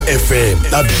FM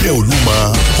lábẹ́ Olúmọ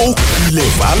ó kilẹ̀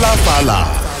fàlàfàlà.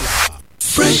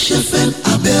 Fresh FM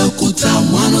Abẹ́òkúta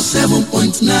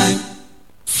 107.9.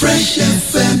 Fresh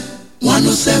FM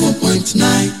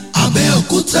 107.9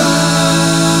 Abẹ́òkúta.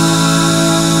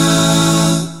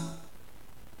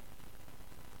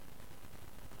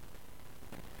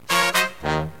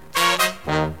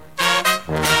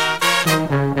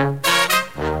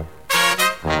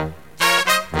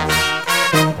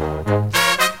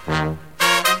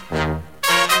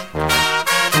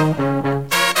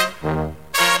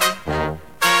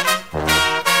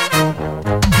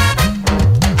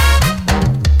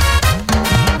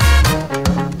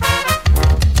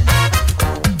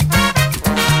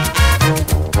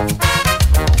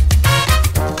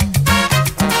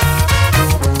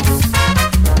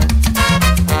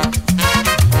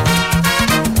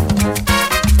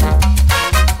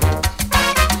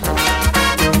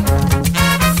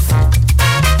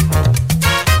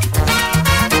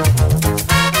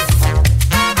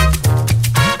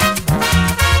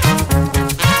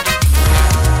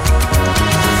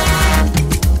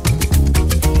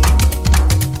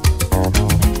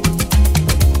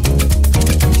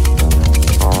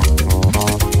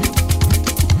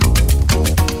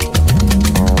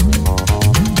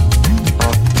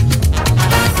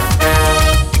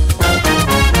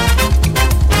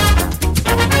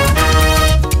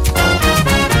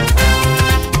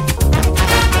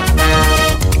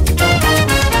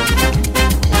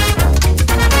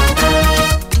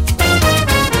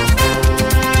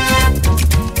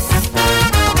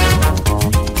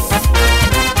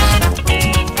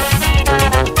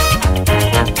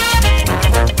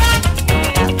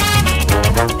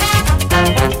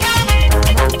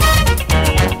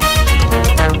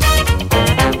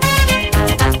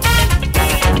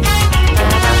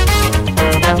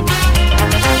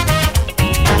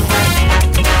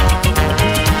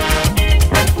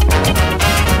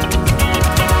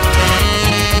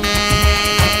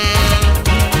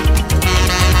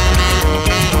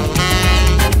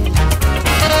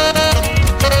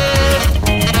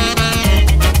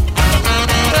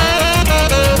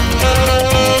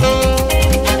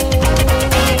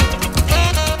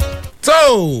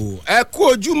 ẹ kú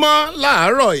ojúmọ́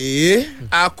láàárọ̀ yìí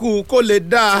àkú kó lè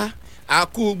dáa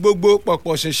àkú gbogbo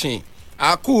pọ̀pọ̀ ṣìnṣìn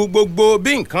àkú gbogbo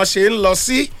bí nǹkan ṣe ń lọ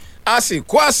sí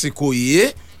àsìkò yìí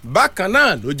bákan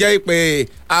náà ló jẹ́ pé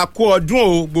àkú ọdún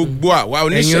o gbogbo àwa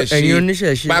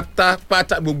oníṣẹ̀ṣe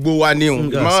pátápátá gbogbo wa ni o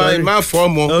má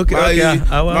fọ́ọ̀mù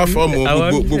má fọ́ọ̀mù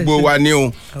gbogbo wa ni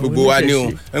o gbogbo wa ni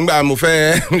o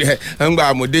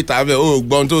ńgbà mo dé tàbí o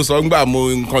gbọ́n tó sọ ńgbà mo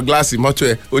nǹkan gíláàsì mọ́tò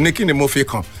ẹ̀ oníkíni mo fi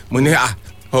kàn mo ní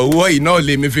ọwọ́ iná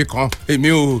lè mi fi kàn èmi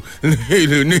ò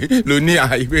lóní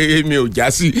àìpé èmi ò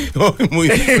já sí mo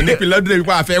ní pilọ́dún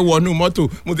nípa àfẹ́ wọnú mọ́tò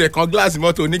mo tẹ̀ kan gíláàsì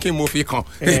mọ́tò ní kí n mo fi kàn.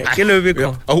 kí ló fi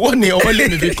kàn. ọwọ́ lè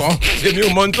mi fi kàn èmi ò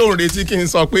mọ tó ń retí kí n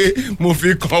sọ pé mo fi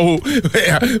kàn o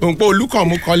òǹpọ̀ olùkàn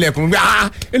mo kàn lẹ̀kùn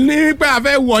ní pé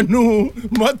àfẹ́ wọnú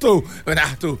mọ́tò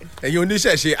ẹ̀yin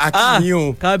oníṣẹ̀ṣe akínyìn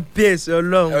o. kábíyèsí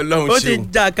ọlọ́run ó ti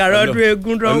jà kàrọ̀ ọdún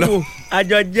eégún dánwò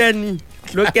àjọjẹ́ ni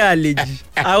lókè àlejì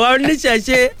àwa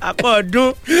oníṣẹ̀ṣe àpọ̀ ọdún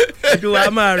ẹ̀dùn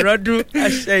wa máa rọ́dún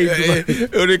àṣẹ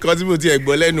ìdùnnú. orí kan tí mo ti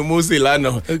ẹ̀gbọ́n lẹ́nu Mósè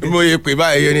lánàá mo yẹ pé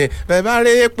báyìí ni bẹ́ẹ̀ bá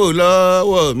rí èpò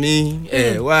lọ́wọ́ mi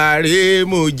ẹ̀ wá rí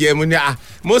mo jẹ mo ní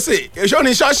Mósè èso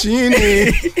ni ṣọ́ọ̀ṣì yín ni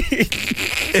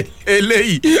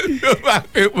eléyìí ló bá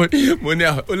pé mo ní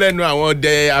ó lẹ́nu àwọn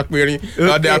ọdẹ apẹ̀rin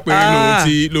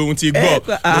lòun ti gbọ́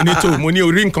mo ní tó mo ní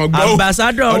orí nǹkan gbọ́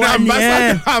ambassador wa ni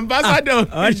ẹ ambassador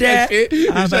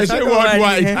ìṣẹ̀ṣe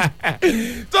worldwide.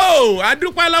 tó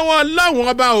adúpẹ́ lọ́wọ́ ọlọ́run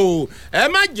ọba o ẹ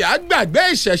má jà gbàgbé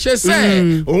ìṣẹ̀ṣe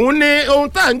sẹ́ òun ni ohun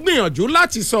tá à ń gbìyànjú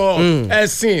láti sọ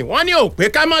ẹ̀sìn wọ́n ní ò pé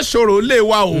ká má ṣòro lé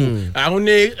wa o àwọn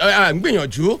ni à ń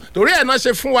gbìyànjú torí ẹ̀ náà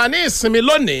ṣe fún wa ní ìsinmi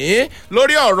lónìí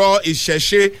lórí ọ̀rọ̀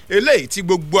ìṣẹ̀ṣe eléyìí tí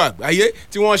gbogbo àgbáyé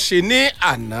tí wọ́n ṣe ní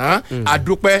àná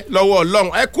adúpẹ́ lọ́wọ́ ọlọ́run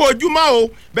ẹ kú ojúmọ́ o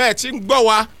bẹ́ẹ̀ tí ń gbọ́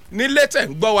wa nílé tẹ̀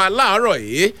ń gbọ́ wa láàárọ̀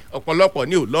yìí ọ̀pọ̀lọpọ̀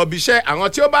ni ò lọ bí iṣẹ́ àwọn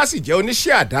tí ó bá sì jẹ́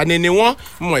oníṣẹ́ àdáni ni wọ́n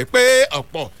mọ̀ pé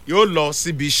ọ̀pọ̀ yóò lọ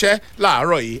síbi iṣẹ́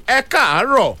láàárọ̀ yìí ẹ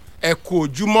káàárọ̀ ẹ kú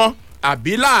ojúmọ́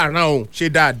àbí láàárọ̀ òun ṣe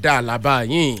dáadáa làbá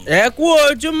yín. ẹ kú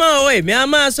ojúmọ́ o èmi a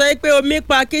máa sọ pé omi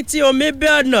pa kítí omi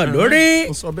bẹ́ ọ̀nà lórí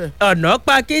ọ̀nà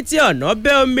pa kítí ọ̀nà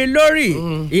bẹ́ omi lórí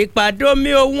ìpàdé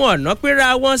omi ohun ọ̀nà pínra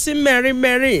wọn sí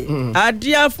mẹ́rin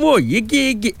adíá fún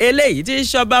òyígíigi eléyìí tí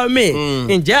ṣọba omi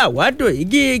ǹjẹ́ àwádò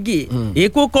ìgíigi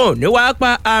ikú kan ò ní wá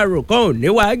pa àrùn kan ò ní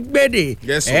wá gbèdè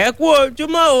ẹ kú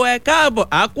ojúmọ́ o ẹ káàbọ̀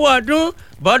àkú ọdún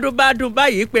bọ́dún bá dùn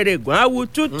báyìí pèrègùn àwù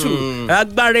tútù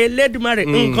agbára Elédùmarè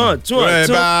nǹkan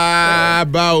ọ̀tún.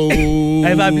 bàbá o.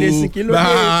 Ever blessing kí ló dé.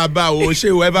 bàbá o ṣé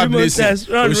o ever blessing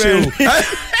o ṣé o.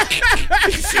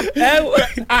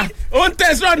 ó ń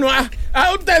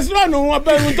tẹ̀síọ̀nù wọn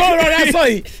bẹ̀rù tó rọra sọ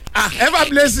yìí. Ever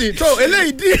blessing tó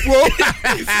eléyìí dìbò.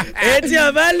 etí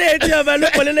ọba ló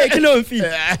pọ̀ lélẹ̀ kí ló ń fi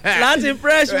láti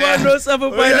fresh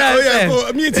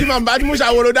 107.9. mi ti máa bá mú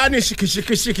ṣàwòrán dání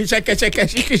ṣìkìṣìkì ṣẹkẹṣẹkẹ.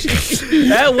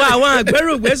 ẹ wo àwọn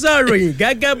àgbérùgbésọ̀ ròyìn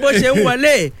gẹ́gẹ́ bó ṣe ń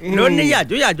wọlé ló ní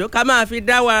yàjóyàjó ká máa fi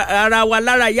dá ara wa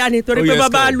lára yá nítorí pé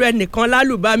bàbá lu ẹnìkan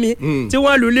lálùbami tí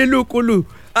wọ́n lu lílùkulù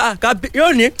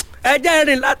yóò ní ẹjẹ́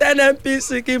rìn láti NNPC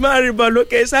kí n máa rìn bọ̀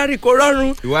lókè sáré kó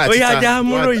rọrùn ó yá já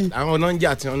múròyìn. àwọn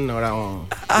nọ́njà tí wọ́n ń nara wọn.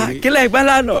 kílẹ̀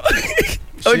ìgbàlànà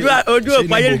ojú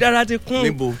òpó ayélujára ti kún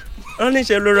wọ́n ní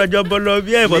ṣe ló rọjò bọ́lọ́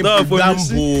bí ẹ̀fọ́ tó fomi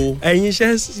sí ẹ̀yin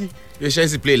Chelsea.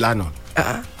 Chelsea play lánàá.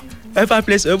 Ever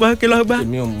place ọgbọ́n kí ló gbá.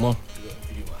 èmi ò mọ̀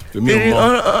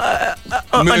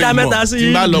ọ̀dà mẹ́ta sí. tí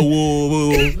n bá lọ wo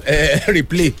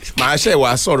replay màá ṣe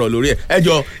wàá sọ̀rọ̀ lórí ẹ̀. ẹ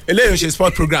jọ eléyìí ń ṣe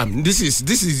sport program this is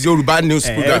Yorùbá news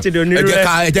program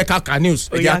ẹ jẹ́ ká ka news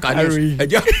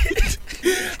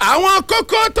àwọn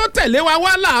kókó tó tẹ̀lé wa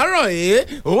wá láàárọ̀ yìí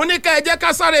òun ní ká ẹ jẹ́ ká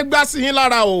sáré gbá sí yín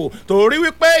lára o torí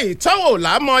wípé ìtọ́wò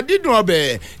lámọ dídùn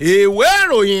ọbẹ̀ ìwé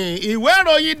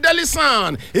ìròyìn Daily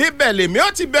Sun ibẹ̀ lèmi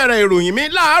ó ti bẹ̀rẹ̀ ìròyìn mi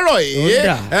láàárọ̀ yìí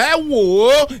ẹ wò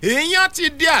ó iyán ti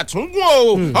di àtúngún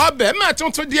o ọbẹ̀ mà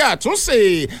tuntun di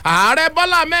àtúnṣe ààrẹ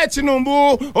Bọ́lá Ahmed Tinubu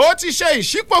ó ti ṣe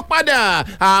ìṣípòpadà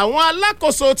àwọn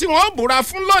alákòóso tí wọ́n búra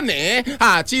fún lónìí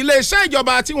àti iléeṣẹ́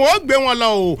ìjọba tí wọ́n gbé wọn lọ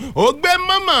o ó gbé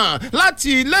mọ́mọ́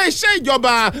láti ilé-iṣẹ́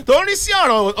ìjọba tó ń rí sí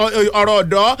ọ̀rọ̀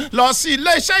ọ̀dọ́ lọ sí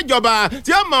ilé-iṣẹ́ ìjọba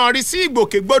tí ó mọ̀ rí sí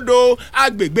ìgbòkègbodò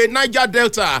agbègbè Niger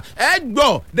Delta ẹ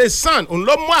gbọ́ The Sun òun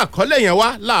ló mú àkọlé yẹn wá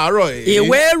láàárọ̀ yìí.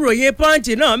 ìwé ìròyìn Punch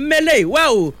náà mẹ́lẹ̀ ìwá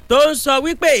o tó ń sọ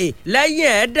wípé lẹ́yìn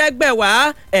ẹ̀ẹ́dẹ́gbẹ̀wá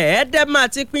ẹ̀ẹ́dẹ́mà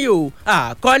ti pín o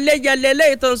àkọlé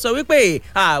yẹlẹ́lẹ́ tó ń sọ wípé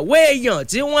àwọn èèyàn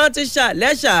tí wọ́n ti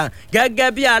ṣàlẹ́ṣà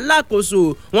gẹ́gẹ́ bí alákòóso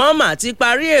wọ́n mà ti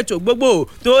parí ètò gbogbo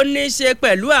tó ní ṣe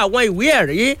pẹ̀lú àwọn ìwé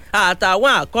ẹ̀rí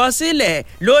àtàwọn àkọsílẹ̀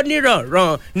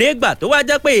lónìrànràn nígbà tó wá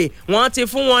jẹ́ pé wọ́n ti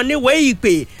fún wọn níwèé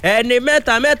ìpè ẹni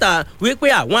mẹ́ta wípé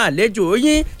àwọn àlejò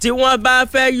yín tí wọ́n bá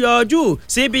fẹ́ yọjú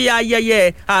síbi ayẹyẹ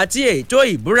àti ètò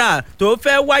ìbúra tó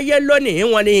fẹ́ wáyé lónìí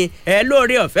wọn ni ẹ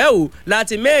lóore ọ̀fẹ́ o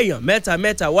láti méèyàn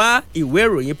mẹ́ta wá ìwé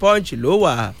ìròyìn Punch ló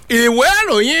wà. ìwé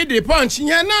ìròyìn The Punch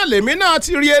yẹn náà lèmi náà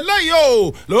ti rí eléyìí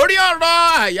o lórí ọ̀rọ̀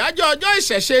àyájọ́ ọjọ́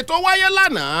ìṣẹ̀ṣe tó wáyé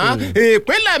lánàá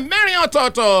ìpínlẹ̀ mẹ́rin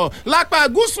ọ̀tọ̀ọ̀tọ̀ lápá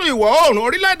gúúsù ìwọ̀ oòrùn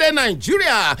orílẹ̀-èdè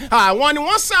Nàìjíríà àwọn ni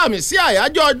wọ́n sàmì sí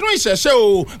àyájọ́ ọdún ìṣẹ̀ṣe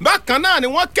o bákan náà ni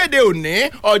wọ́n kéde òní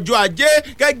ọjọ́ ajé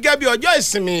gẹ́gẹ́ bí ọjọ́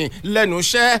ìsinmi lẹ́nu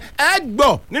iṣẹ́ ẹ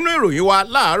gbọ́ nínú ìròyìn wa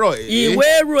láàárọ̀ yìí. ìwé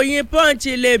ìròyìn Punch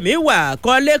lèmi wà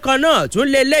kọ́lé kan náà tún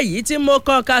lélẹ́yìí tí mo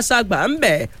kọ́ káságbà ń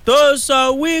bẹ̀ tó sọ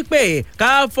wípé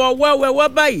ká fọwọ́ wẹwọ́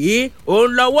báyìí òun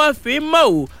lọ́wọ́ fi mọ́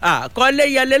ò àkọlé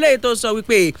yẹlẹ́lẹ́ tó sọ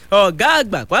wípé ọ̀gá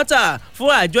àgbà pátá fún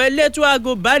àjọ elétò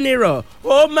agùnbánirọ̀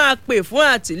ó máa pè fún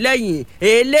àtìlẹ́yìn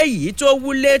eléyìí tó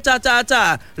wúlé tátátá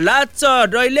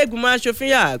látọ̀dọ̀ ilé-ìgbìmọ̀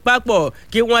aṣòfin àpapọ̀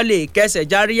kí wọ́n lè kẹsẹ̀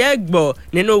járí ẹ̀ gbọ́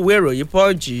nínú ìwé ìròyìn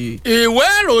Punch. ìwé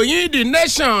ìròyìn The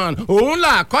Nation òun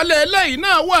là kọ́lé eléyìí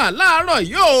náà wà láàárọ̀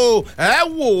yóò ẹ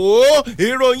wò ó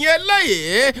ìròyìn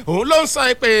eléyìí òun ló ń sọ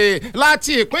pé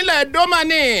láti ìpínlẹ̀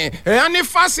domani ẹ̀yán ní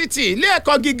fásitì ilé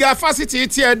ẹ̀kọ́ gíga fásitì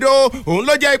ti Ẹdó òun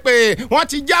ló jẹ́ pé wọ́n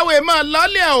ti jáwé mọ́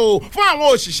lọ́lẹ̀ o fún àwọn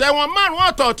òṣìṣẹ́ wọn márùn-ún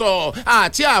ọ̀tọ̀ọ̀tọ̀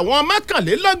àti àwọn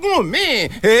mọ́kànlélógún míì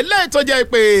eléyìí tó jẹ́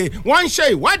pé wọ́n ń ṣe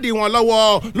ìwádìí wọn lọ́wọ́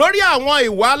lórí àwọn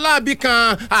ìwà aláàbí kan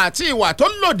àti ìwà tó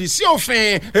lòdì sí òfin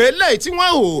eléyìí tí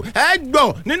wọ́n hù ẹ gbọ́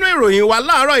nínú ìròyìn wa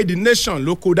láàárọ̀ The Nation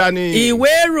ló kó dání. ìwé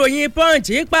ìròyìn Punch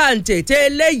pàǹtẹ̀tẹ̀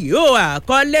eléyìí ó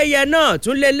àkọlé yẹn náà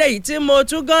tún lélẹ́yìí tí mo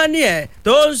tún gan ni ẹ̀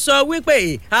tó ń sọ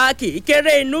wípé a kì í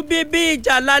kéré inú bíbí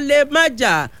ìjà lálẹ́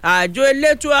májà àjọ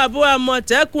elétò ààbò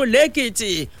Àmọ̀tẹ́kùn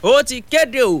lẹ́kìtì ó ti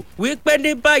kéde ò wípé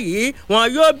ní báyìí wọn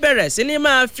yóò bẹ̀rẹ̀ sí ní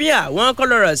máa fi àwọn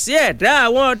kọlọ̀rọ̀ sí ẹ̀dá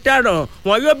àwọn ọ̀daràn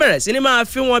wọn yóò bẹ̀rẹ̀ sí ní máa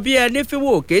fi wọn bí ẹni fi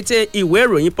wò kété ìwé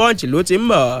ìròyìn Punch ló ti ń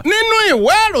bọ̀. nínú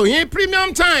ìwé ìròyìn Premium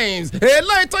Times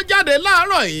eléyìí tó jáde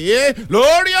láàárọ̀ yìí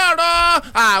lórí ọ̀rọ̀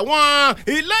àwọn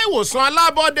ilé ìwòsàn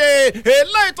alábọ́dé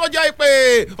eléyìí tó jẹ́ pé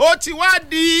ó ti wá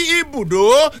di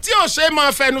ibùdó tí ò ṣe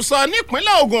máa fẹnusọ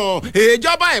nípínlẹ̀ Ògùn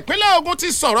ìjọba ìpínlẹ̀ Ògùn ti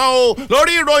sọ̀rọ̀ o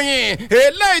lórí ìròyìn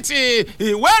eléyìí tí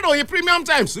ìwé ìròyìn Premium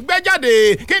Times gbé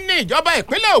jáde kí ni ìjọba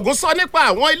ìpínlẹ̀ Ògùn sọ nípa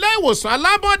àwọn ilé ìwòsàn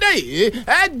alábọ́dé yìí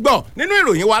ẹ gbọ́ nínú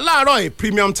ìròyìn wa láàárọ̀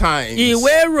Premium Times.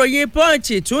 ìwé ìròyìn Punch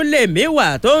tún lè mí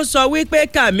wà tó ń sọ wípé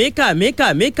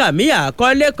kàmí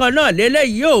àkọlé kan náà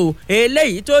lélẹ́yìí o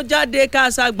eléyìí tó jáde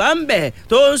káságbá ń bẹ̀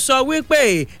tó ń sọ wípé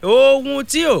ohun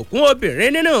tí òkun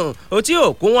obìnrin nínú tí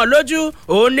òkun wọn lójú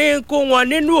òun ní kú wọn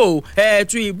nínú o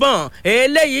ẹ̀tù ìbọn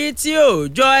eléyìí tí ò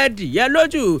jọ ẹdìyẹ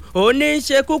lójú òun ní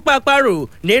ṣekú pàparò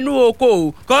nínú oko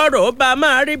kọ́rọ̀ bá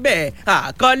máa rí bẹ́ẹ̀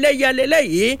àkọlé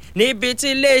yẹlẹ́lẹ́yìí níbi tí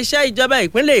iléeṣẹ́ ìjọba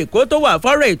ìpínlẹ̀ Èkó tó wà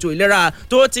fọ́rọ̀ ètò ìlera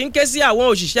tó ti ń ké sí àwọn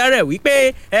òṣìṣẹ́ rẹ̀ wípé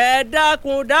ẹ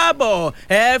dákun dábọ̀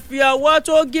ẹ fi ọwọ́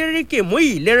tó gíríkì mú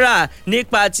ìlera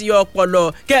nípa ti ọpọlọ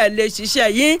kẹ́ ẹ lè ṣiṣẹ́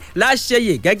yín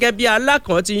láṣeyè gẹ́gẹ́ bí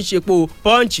alákan ti ń ṣepo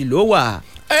Punch ló wà.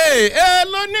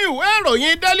 Ló ní ìwé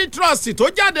ìròyìn Daily Trust tó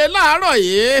jáde láàárọ̀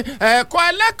yìí ẹ̀kọ́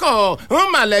ẹlẹ́kọ̀ọ́ ń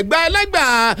màlẹ́gbà ẹlẹ́gbà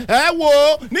wo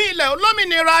ní ilẹ̀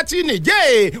olómìnira ti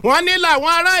Nìjẹ̀ wọ́n ní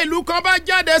làwọn ará ìlú kan bá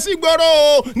jáde sí gbòòrò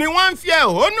ni wọ́n ń fi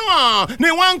ẹ̀hónú hàn ni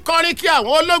wọ́n ń kọrin kí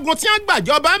àwọn ológun tí wọ́n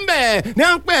gbàjọba ń bẹ̀ ní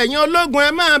à ń pè ẹ̀yin ológun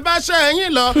ẹ máa bá ṣe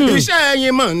ẹ̀yin lọ iṣẹ́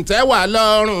ẹ̀yin mọ̀ ń tẹ́ wà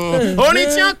lọ́rùn orin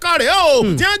tí wọ́n kọ rèé o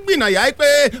tí wọ́n gbìnàyà pé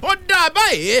ó dáa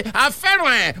báyìí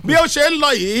afẹ́ràn ẹ̀ bí ó ṣe ń lọ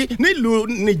yìí nílùú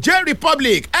Niger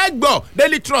Republic ẹ gbọ́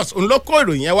Daily Trust ń ló kó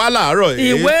ìròyìn yẹn wá láàárọ̀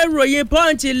yìí. ìwé ìròyìn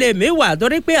Punch lèmi wà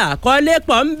torí pé àkọlé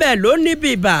pọ̀ ń bẹ̀ ló ní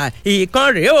bìbà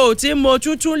ìkan rèé o tí mo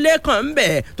tútún lẹ́kàn ń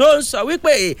bẹ̀ tó ń sọ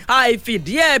wípé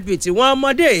àìfìdí ẹ̀bì tí wọ́n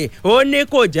mọ́dé ó ní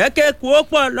kò jẹ́ kéku ó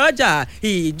pọ̀ lọ́jà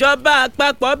ìjọba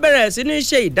àpapọ̀ bẹ̀rẹ̀ sí ní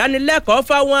ṣe ìdánilẹ́kọ̀ọ́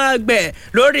fáwọn àgbẹ̀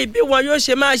lórí bí wọn yóò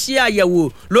ṣe máa ṣe àyẹ̀wò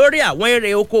lórí àwọn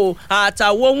èrè oko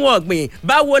àtàwọn ohun ọ̀gbìn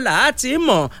báwo là á ti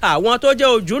mọ̀ àwọn tó jẹ́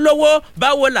ojúlówó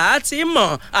báwo là á ti mọ̀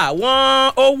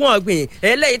àwọn ohun ọ̀gbìn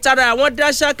eléyìí tara àwọn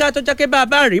dáṣáká tó jẹ́ pé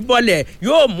bàbá rí bọ́lẹ̀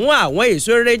yóò mú àwọn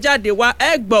èso rere jáde wá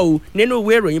ẹgbọ̀n nínú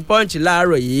ìwé ìròyìn Punch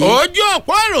láàárọ̀ yìí. ojú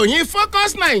òpó ìròyìn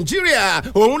Focus Nigeria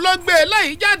òun ló gbé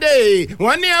eléyìí jáde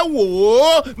wọ́n ní ẹ wò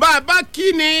ó bàbá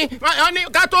kíni wọ́n ní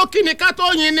ká tó kíni ká tó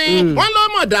yin ni wọ́n ló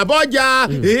mọ̀ dàbọ̀jà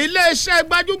iléeṣẹ́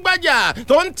gbajúgbajà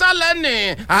tó ń talẹ̀ ní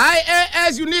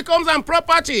IAS Unique Homes and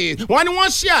Properties wọ́n ní wọ́n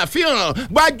ṣe àfihàn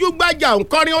gbajúgbajà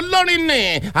òǹkọrin olórin ní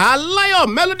Aláyọ̀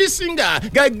Melody Singer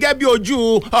gẹ́gẹ́ bí ojú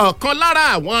ọ̀kan lára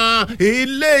àwọn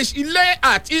ilé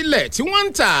àti ilẹ̀ tí wọ́n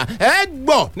ń tà ẹ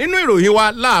gbọ́ nínú ìròyìn wa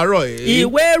láàárọ̀ yìí.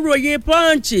 ìwé ìròyìn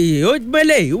Punch ó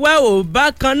gbélé ìwà ò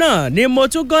bákan náà ni mo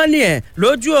tún gan ni ẹ̀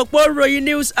lójú òpó ròyìn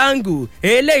News Angle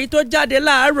eléyìí tó jáde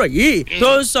láàárọ̀ yìí tó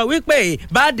ń sọ wípé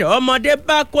bàdé ọmọdé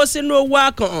bá kó sínú owó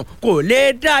akàn kò lè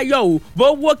dáyọ̀ o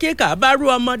bówó kíkà bá rú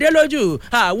ọmọdé lójú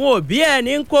àwọn òbí ẹ̀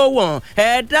ní kó wọ̀n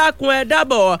ẹ dákun ẹ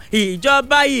dábọ̀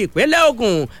ìjọba ìpínlẹ̀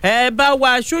Ògùn ẹ bá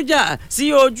wa ṣújà sí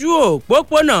ojú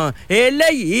òpópónà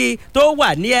eléyìí tó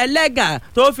wà ní Ẹlẹ́gà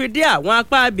tó fi dé àwọn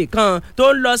apá ibì kan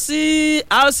tó ń lọ sí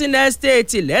housing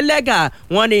estate lẹ́lẹ́gà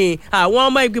wọ́n ní àwọn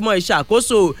ọmọ ìgbìmọ̀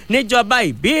ìṣàkóso níjọba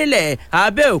ìbílẹ̀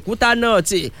Abẹ́òkúta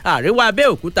North àríwá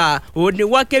Abẹ́òkúta òní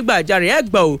wọ́n ké gbàjarè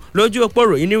ẹgbọ̀n lójú òpó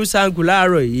ròyìn News Angle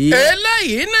láàárọ̀ yìí.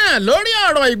 eléyìí náà lórí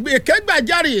ọ̀rọ̀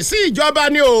ìkégbàjarè sí ìjọba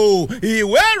ni o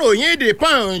ìwé ìròyìn The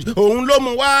Punch òun ló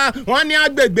mú wá wọ́n ní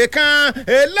agbègbè kan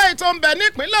eléyìí tó ń bẹ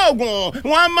nípínlẹ̀ Ògùn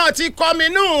wọ́n mọ̀ ti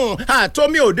kọminú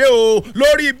àtomi òde o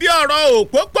lórí bí ọ̀rọ̀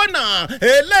òpópónà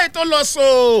eléyìí tó lọ so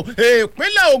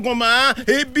ìpínlẹ̀ Ògùn mọ́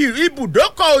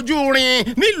ibùdókọ̀ ojú irin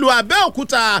nílùú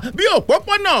Abẹ́òkúta bí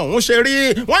òpópónà ọ̀hún ṣe rí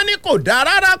wọ́n ní kò dáa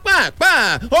rárá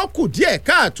pàápàá ó kù díẹ̀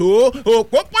káàtó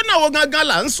òpópónà wo gangan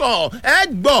là ń sọ ẹ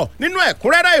gbọ́ nínú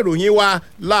ẹ̀kúnrẹ́rẹ́ ìròyìn wa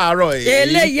láàárọ̀ yìí.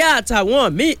 eléyìí àtàwọn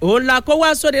míì òun la kó wá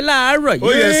sóde láàárọ̀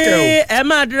yìí ẹ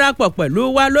máa darapọ̀ pẹ̀lú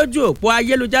wa lójú òpó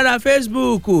ayélujára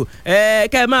Facebook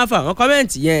kẹ́ ẹ máa fa àwọn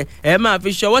kọ́mẹ́ǹtì yẹn ẹ máa fi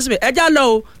ṣọwọ́ síbẹ̀ ẹ já lọ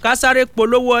o ká sáré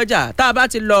polówó ọjà tá a bá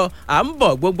ti lọ à ń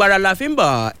bọ̀ gbogbo ara la fi ń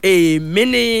bọ̀ èmi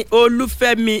ni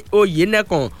Olúfẹ́mi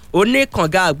Oyènẹ́kan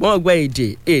oníkànga àgbọ̀n ọgbẹ́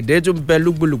èdè tún bẹ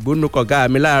lúgbúlùgbú nu kànga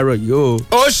mi láàárọ̀ yìí o.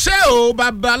 ó ṣé o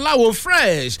babaláwo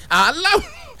fresh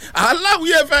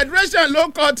aláwìyé federation ló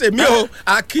kọ́ tèmi o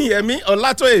akínyẹmí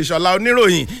ọlátòyè ìṣọ̀lá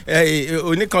oníròyìn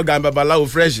oníkànga babaláwo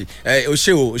fresh ó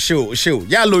ṣé o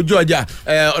yá lójú ọjà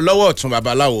lọ́wọ́ ọ̀tún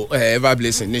babaláwo ever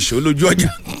blessing níṣó lójú ọjà.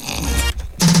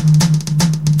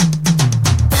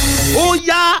 ó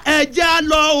yá ẹja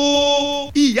lọ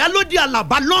o ìyálóde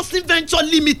Àlàbá nursing venture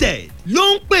limited ló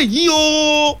ń pè yín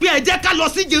o bí ẹ jẹ́ ká lọ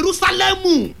sí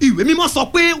Jerúsálẹ́mù ìwé mímọ́ sọ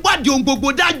pé wádìí ohun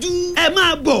gbogbo dájú ẹ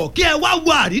máa bọ̀ kí ẹ wá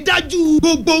wo àrídájú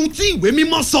gbogbo ohun tí ìwé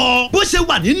mímọ́ sọ bó ṣe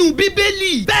wà nínú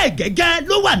bíbélì bẹ́ẹ̀ gẹ́gẹ́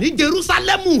ló wà ní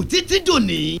Jerúsálẹ́mù títí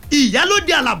dòní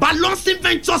ìyálóde Àlàbá nursing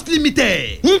ventures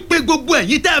limited ń pe gbogbo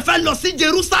ẹ̀yin tẹ́ ẹ fẹ́ lọ sí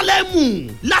Jerúsálẹ́mù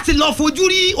láti lọ fojú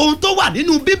rí ohun tó wà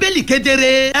nínú bíbélì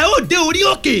kedere ẹ ó dé orí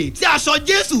òkè tí aṣọ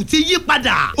Jésù ti yí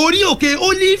padà orí òkè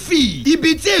Olífì Olifi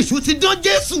ibi tí èṣù ti dán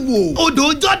Jésù wò odò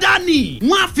Jọ́dánì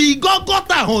wọ́n á fi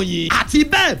Gọ́gọ́tà hàn yín àti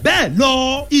bẹ́ẹ̀ bẹ́ẹ̀ lọ.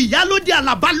 Ìyálóde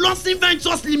Àlàbá Lọ́sìn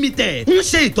Ventures Limited ń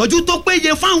ṣe ìtọ́jú tó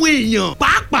péye fáwọn èèyàn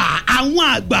pàápàá àwọn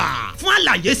àgbà. Fún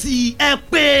àlàyé sí ẹ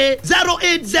pè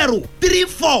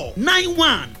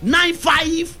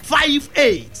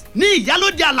 08034919558 ní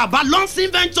Ìyálóde Àlàbá Lọ́sìn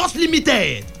Ventures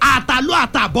Limited àtàlọ́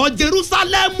àtàbọ̀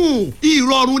Jerúsálẹ́mù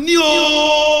ìrọ̀rùn ni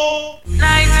o.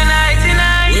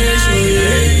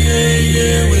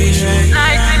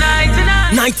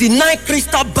 99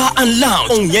 Crystal Bar and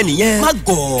Lounge. Ohun yẹn nìyẹn. Má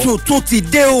gọ̀. Tuntun ti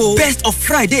dé o. Best of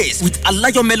Fridays with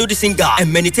Alayo Melody Singer.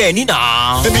 Ẹ̀mẹ́nitẹ́ ní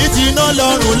náà. èmi ti ná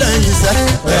lọ́rùn lẹ́yìn sẹ́.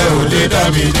 ẹ ò lè dá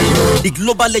mi dúró. The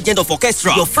global legend of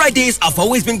orchestra. Your Fridays have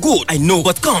always been good. I know,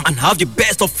 but come and have the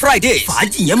best of Fridays.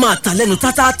 Fàájì yẹn máa ta lẹ́nu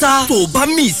tátátá. Tó o bá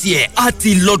miss yẹ, a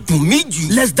ti lọ dùn mí jù.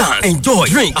 Let's dance, enjoy,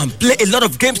 drink and play a lot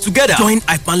of games together. Join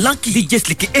Ipanlanki, DJ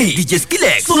Slicky A, DJ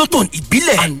Skillex, Soloton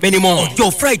Ìbílẹ̀ and many more.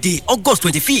 Ọjọ́ Friday, August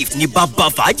 25th ní bàbá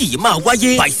fàájì yìí máa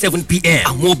wáyé by 7 p.m.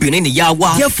 Àwọn obìnrin nìyá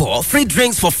wa. Therefore, free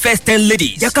drinks for first 10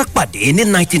 ladies. Jẹ́ ká pàdé ní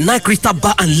 99 Crystal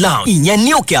Bar and Lounge. Ìyẹn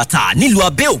ní Òkè Àtà nílùú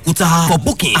Abẹ́òkúta. For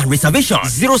booking and reservation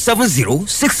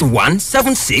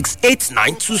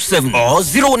 070-6176-8927 or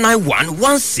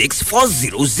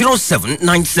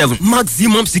 091-1640-0797.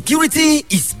 Maximum security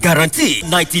is guaranteed.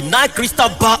 99 Crystal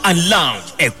Bar and Lounge.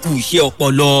 Ẹ kú iṣẹ́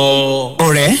ọpọlọ.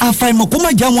 Ọ̀rẹ́, àfàìmọ̀ kó má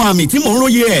já wọn àmì tí mò ń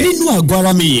róye ẹ̀. Nínú àgọ́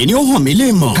ara mi yìí ni ó hàn mí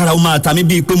lè mọ̀. Kára ó máa ta mí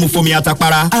bíi pé mo fomi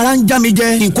atapara. Ara ń já mi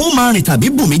jẹ. Nǹkan ó máa rìn tàbí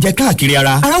bù mí jẹ káàkiri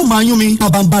ara. Ara ó máa yún mi.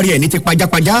 Pabambari ẹ̀ ní ti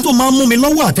pajápajá tó máa ń mú mi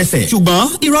lọ́wọ́ àtẹsẹ̀. Ṣùgbọ́n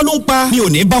irọ́ ló ń pa. Mi ò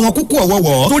ní bá wọn kúkú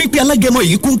ọ̀wọ́wọ́. Torí pé alágẹmọ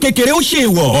yìí kún kékeré ó ṣe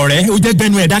ìwọ̀. Ọ̀rẹ́, ó jẹ́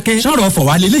gbẹnu ẹ̀ dákẹ́. Sọ̀rọ̀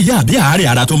fọ̀wá lélẹ̀ yá àbí àárẹ̀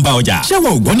ara tó ń bá ọjà. Ṣé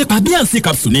wọn ò gbọ́ nípa Bíànsì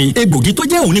capsule ni? Egbògi tó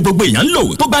jẹ́ òun ní gbogbo èèyàn ń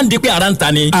lò. Tó bá ń di pé ara ń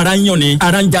ta ni, ara ń yán ni,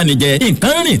 ara ń já ni jẹ.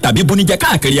 Nǹkan rìn tàbí bunijẹ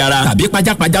káàkiri ara. Tàbí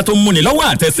pajápajá tó ń múni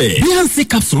lọ́wọ́ àtẹsẹ̀. Bíànsì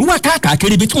capsule wà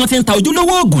káàkiri ibi tí wọ́n ti ń ta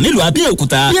ojúlówó oògùn nílùú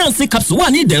Abẹ́òkúta. Bíànsì capsule wà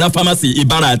ní Ìdẹ̀ra pharmacy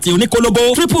Ìbàrà àti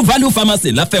Oníkólóbó. Triple Value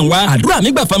pharmacy Láfẹnwá. Àdúrà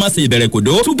Mígbà pharmacy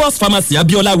Ìbẹ̀rẹ̀kòdó. Tubos pharmacy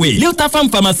Abiola Way. Leota Farm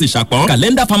pharmacy Ṣàpọ̀n.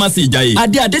 Calendar pharmacy Ìjàyè.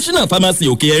 Adé Additional pharmacy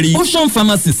Òkè-Ẹ̀rí. Ocean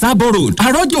pharmacy Sabo Road.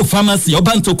 Arọ́jò pharmacy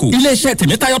Ọbántòkù. Iléeṣẹ́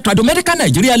Tèmítáyọ̀ Tradomedical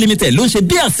Nigeria Limited ló ń ṣe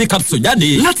Bíànsì capsule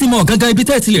jáde. Láti mọ gangan ibi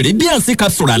tẹ́ ẹ ti lè rí Bíànsì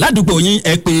capsule rà ládùúgbò yín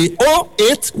ẹ pè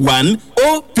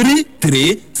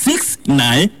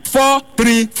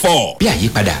 081-033-69434. Bí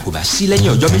àyípadà kò bá sí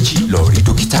lẹ́yìn ọjọ́ méjì, lọ rí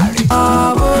dókítà rẹ̀.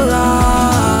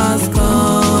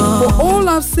 For all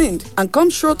have sinned and come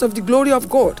short of the glory of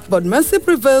God, but mercy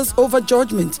prevails over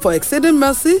judgment. For exceeding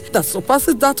mercy that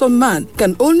surpasses that of man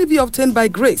can only be obtained by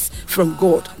grace from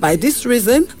God. By this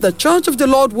reason, the Church of the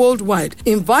Lord Worldwide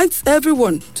invites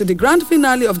everyone to the grand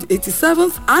finale of the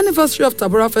 87th anniversary of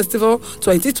Tabora Festival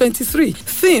 2023.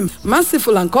 Theme,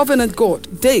 Merciful and Covenant God.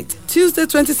 Date, Tuesday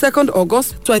 22nd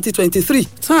August 2023.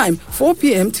 Time, 4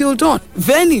 p.m. till dawn.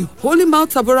 Venue, Holy Mount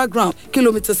Tabora Ground,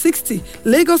 Kilometer 60,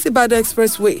 Lagos-Ibadan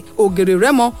Expressway, Ogere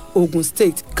Remo, Ogun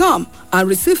State. Come and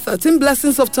receive 13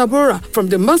 blessings of Tabora from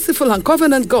the merciful and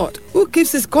covenant God who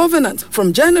keeps his covenant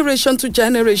from generation to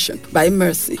generation by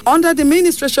mercy. Under the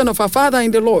ministration of our Father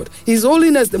in the Lord, His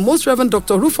Holiness the Most Reverend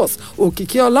Dr. Rufus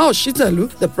Okikiola Oshitalu,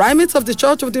 the Primate of the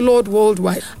Church of the Lord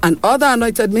Worldwide, and other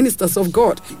anointed ministers of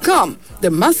God. Come, the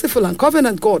merciful and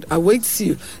covenant God awaits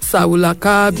you. Saula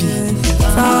Kabi.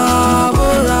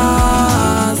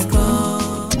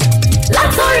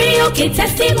 Látòrí òkè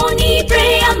testimony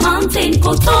prayer mountain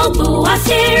kò tó gbò wá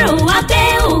ṣèrò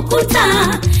Abẹ́òkúta.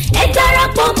 Ẹ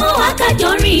darapọ̀ mọ́ wa ká jọ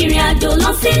rin ìrìn àjò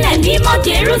lọ sílẹ̀ mímọ́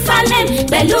Jerusalem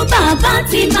pẹ̀lú bàbá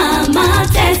àti màmá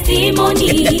testimony.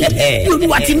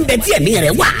 Olúwa ti ń bẹ tí ẹ̀mí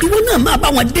rẹ̀ wá. Ìwọ náà máa bá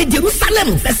wọn dé Jerusalem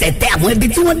fẹsẹ̀ tẹ àwọn ibi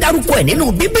tí wọ́n dárúkọ ẹ̀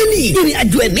nínú Bíbélì. Ìrìn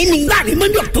àjò ẹ̀mí ni láàrin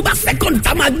Monday October 2nd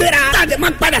tá máa gbéra. Táàdé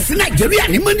máa padà sí Nàìjíríà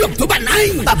ní Monday October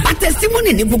 9. Bàbá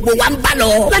testimony ni gbogbo wa ń bá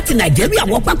lọ. Láti Nàìjíríà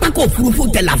wọ pápákọ̀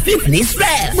òfurufú Tel Aviv ní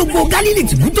Israel. Gbogbo Galilee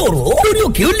ti bútòrò. Lórí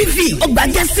òkè Olivi, ọgbà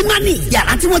Gẹ́símánì.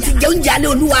 Yàrá tí wọ́n ti jẹ oúnjẹ alẹ́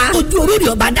Olúwa. Ojú orórì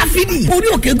ọba Dáfídì. Orí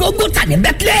òkè Gógótà ní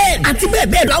Bethlehem. Àti bẹ́ẹ̀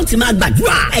bẹ́ẹ̀ lọ, a ó ti máa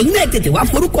gbàdúrà. Ẹ̀yin náà tètè wá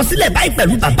forúkọ sílẹ̀ báyìí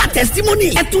pẹ̀lú bàbá testimony.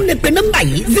 Ẹ tún lè pe nọ́mbà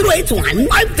yìí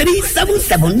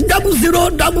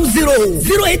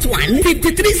 081-5377-0000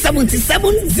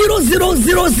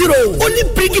 081-5377-0000. Only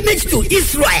pilgrimage to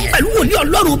Israel. Pẹ̀lú wòlíì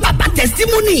Ọlọ́run bàbá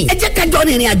testimony. Ẹ jẹ́ ká jọ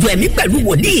rìnrìn àjò ẹ̀mí pẹ̀lú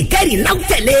wòlíì Kẹ́rì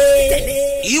Láwùtẹ̀lé.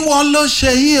 ìwọ ló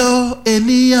ṣe yìí o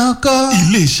ènìyàn kọ́.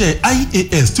 iléeṣẹ́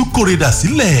IAS tún kórèdà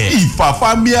sílẹ̀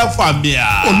ìfàfàmìàfàmìà.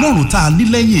 ọlọ́run tá a ní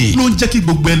lẹ́yìn ló ń jẹ́ kí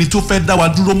gbogbo ẹni tó fẹ́ dá wa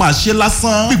dúró máa ṣe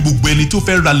lásán. bí gbogbo ẹni tó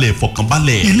fẹ́ ralẹ̀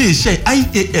fọkànbalẹ̀. iléeṣẹ́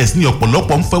IAS ní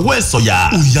ọ̀pọ̀lọpọ̀ ń fẹwọ́ ẹ̀ sọ̀yà.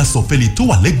 ó yá sọ fẹ́ni tó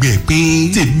wà lẹ́gbẹ̀ẹ́ pé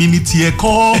tèmi ni tiẹ̀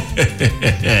kọ́.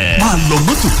 máa lọ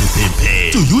mọ́tò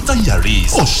pẹ̀pẹ̀pẹ̀ Toyota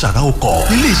Yaris ọ̀ṣàrà ọkọ̀.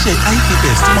 iléeṣẹ́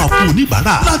IAS tó máa fún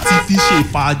oníbàárà láti fi ṣe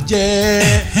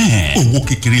ìfàjẹ́. owó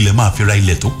kékeré lẹ máa fi ra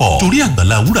ilẹ̀ tó pọ̀. torí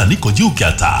àgbàlá wúrà níkànjí òkè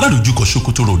àtà ládojúkọ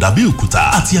Sokoto road Abẹ́òkúta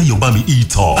àti ayọ̀bámi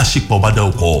ìtọ̀ àṣepọ̀ bàdà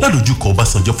ọkọ̀ ládojúkọ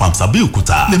Ọbásanjọ́ farms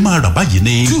Abẹ́òkúta lè máa rà báyìí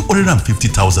ní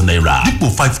 250,000 naira dípò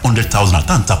 500,000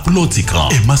 àtàǹtà púlọ̀tì kan.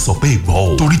 ẹ má sọ pé ìgbọ́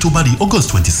o torí tó bá di August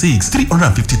 26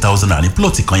 350,000 naira ní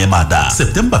púlọ̀tì kan yẹn máa dà.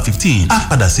 September 15 á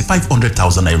padà sí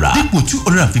 500,000 naira dípò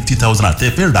 250,000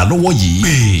 àtẹ̀fẹ́ rà lọ́wọ́ yìí.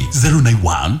 pé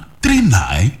 091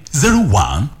 39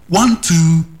 01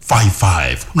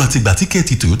 1255 rántí gba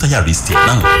tíkẹ́ẹ̀tì Toyota Yaris tiẹ̀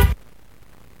náà.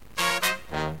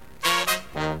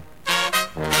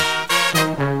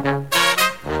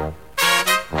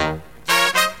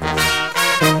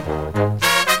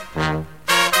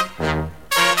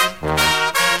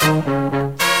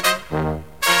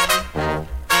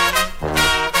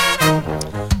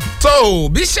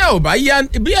 bíṣẹ́ ò bá yá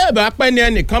bí ẹ̀ bá pẹ́ ni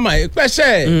ẹnìkan mà é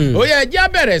pẹ́ṣẹ́ ó yẹ ẹjẹ́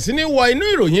bẹ̀rẹ̀ sí ní wọ inú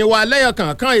ìròyìn wa lẹ́yọ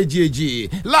kankan èjì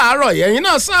láàárọ̀ ẹ̀yin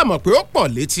náà sáàmọ̀ pé ó pọ̀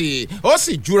létí ó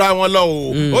sì jura wọn lọ o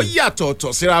ó yàtọ̀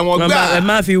ọ̀tọ̀ síra wọn gbà ẹ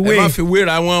má fi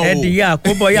wéra wọn o ẹdìyẹ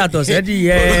àkóbọ̀ yàtọ̀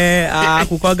sẹ́dìyẹ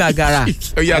àkùkọ gàgàrà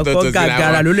àkùkọ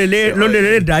gàgàrà ló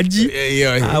lè dájí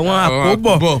àwọn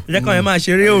àkóbọ̀ lẹ́kọ̀ọ́ yẹn máa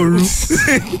ṣeré òru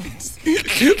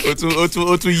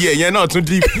ó tún yẹ ẹ̀yẹn náà tún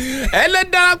dìbò. ẹ lè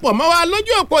darapọ̀ mọ́ wa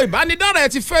lójú òpó ìbánidọ́rẹ̀ẹ́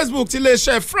ti Facebook ti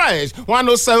iléeṣẹ́ Fresh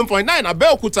 107.9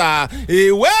 Abẹ́òkúta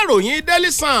ìwé ìròyìn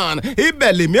Daily Sun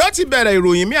ibẹ̀ lèmi ó ti bẹ̀rẹ̀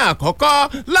ìròyìn mi àkọ́kọ́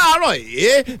láàárọ̀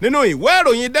yìí nínú ìwé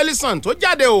ìròyìn Daily Sun tó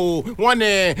jáde o wọ́n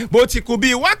ní bó ti kù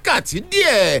bíi wákàtí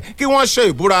díẹ̀ kí wọ́n ṣe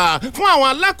ìbúra fún àwọn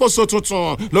alákòóso tuntun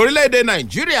lórílẹ̀‐èdè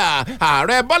Nàìjíríà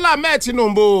ààrẹ Bọ́lá Ahmed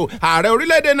Tinubu ààrẹ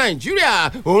orílẹ̀‐èdè Nàìjíríà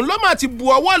òun ló máa ti bu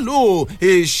ọwọ́ lù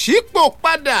ìṣípò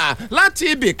padà láti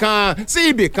ibìkan sí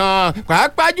ibìkan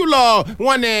pàápàá jùlọ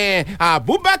wọ́n ní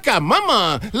Abubakar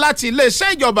Mama láti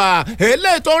iléeṣẹ́ ìjọba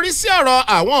eléyìí tó ń rí sí ọ̀rọ̀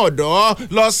àwọn ọ̀dọ́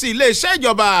lọ sí iléeṣẹ́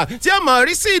ìjọba tí ó máa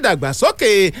rí sí ìdàgbàsókè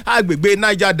agbègbè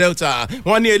Niger Delta.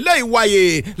 wọ́n ní eléyìí wáyé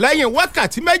lẹ́yìn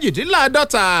wákàtí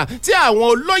méjìdínláàádọ́ta tí àwọn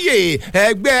olóyè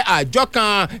ẹgbẹ́ àjọ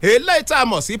kan eléyìí tá a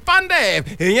mọ̀ sí PANDEF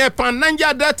ìyẹn Pan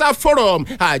Niger Delta Forum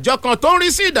àjọ kan tó ń rí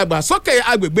sí ìdàgbàsókè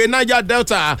agbègbè Niger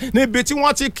Delta níbi tí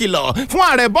wọ́n ti kìlọ̀ fún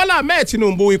ààrẹ Bọ́lá Ahmed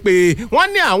Tinubu wípé wọ́n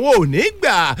ní àwọn ò ní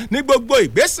gbà ní gbogbo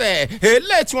ìgbésẹ̀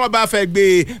eléyìí tí wọ́n bá fẹ́ gbé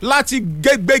láti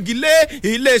gbégi lé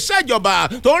iléeṣẹ́ ìjọba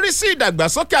tó ń rí sí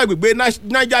ìdàgbàsókè agbègbè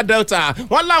Niger Delta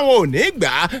wọ́n láwọn ò ní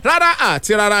gbà rárá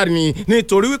àti rárá ni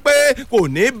nítorí wípé kò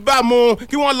ní bá mu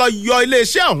kí wọ́n lọ yọ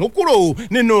iléeṣẹ́ ọ̀hún kúrò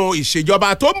nínú ìṣèjọba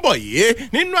tó ń bọ̀ yìí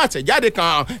nínú àtẹ̀jáde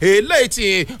kan eléyìí tí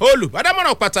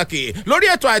olùbádámọ̀ràn pàtàkì lórí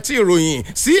ètò àti ìròyìn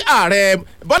sí ààrẹ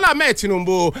Bọ́lá Ahmed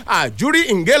Tinubu Àjúrí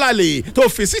Ngelale tó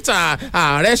fi síta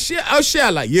ààrẹ ṣe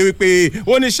àlàyé wípé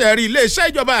oníṣẹ́ rí iléeṣẹ́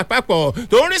ìjọba àpapọ̀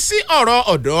tó ń rí sí ọ̀rọ̀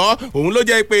ọ̀dọ́ òun ló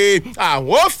jẹ́ pé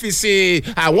àwọn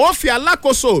ò fi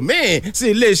alákòóso míì sí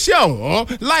iléeṣẹ́ ọ̀hún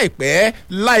láìpẹ́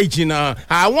láì jìnnà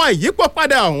àwọn ìyípo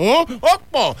padà ọ̀hún ó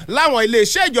pọ̀ láwọn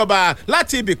iléeṣẹ́ ìjọba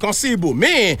láti ibìkan sí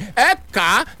ibòmíì ẹ̀ka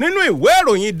nínú ìwé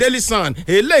ìròyìn Daily Sun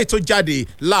eléyìí tó jáde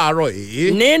láàárọ̀ yìí.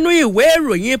 nínú ìwé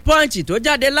ìròyìn Punch tó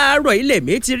jáde láàárọ̀ yìí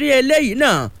lèmi ti rí eléyìí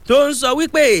náà tó ń sọ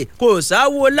wípé kò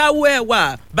sáwo láwo ẹ̀wà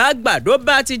bá gbàdó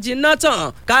bá ti jiná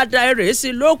tán ká da èrè sí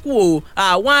lókù o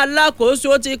àwọn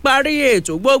alákòóso ti parí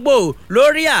ètò gbogbo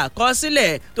lórí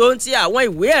àkọsílẹ̀ tó ń ti àwọn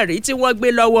ìwé ẹ̀rí tí wọ́n gbé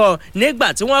lọ́wọ́ nígbà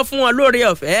tí wọ́n fún wọn lórí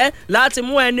ọ̀fẹ́ láti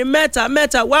mú ẹni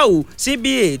mẹ́ta wá o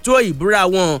síbi ètò ìbúra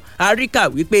wọn àríkà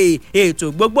wípé ètò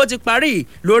gbogbo ti parí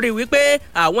lórí wípé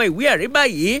àwọn ìwé ẹ̀rí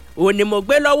báyìí òun ni mo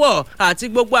gbé lọ́wọ́ àti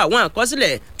gbogbo àwọn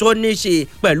àkọsílẹ̀ tó ní ṣe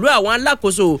pẹ̀lú àwọn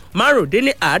alákòóso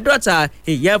márùndínláàádọ́ta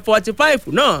ìyẹn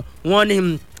 45 náà wọ́n ní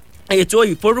ètò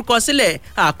ìforúkọsílẹ̀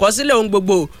àkọsílẹ̀ ohun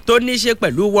gbogbo tó ní í ṣe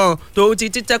pẹ̀lú wọn tó ti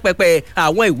títẹ́ pẹpẹ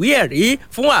àwọn ìwé ẹ̀rí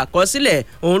fún àkọsílẹ̀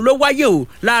òun ló wáyé o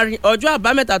láàrin ọjọ́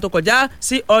àbámẹ́ta tó kọjá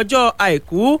sí ọjọ́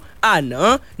àìkú àná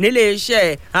nílé iṣẹ́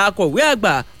akọ̀wé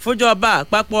àgbà fúnjọba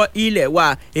àpapọ̀ ilẹ̀ wa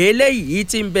eléyìí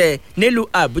tí ń bẹ nílùú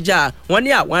Àbújá wọ́n ní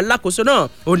àwọn alákòóso náà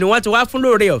òun ni wọ́n ti wá fún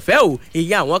lóore ọ̀fẹ́ o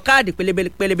ìyẹn àwọn káàdì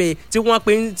pélébé tí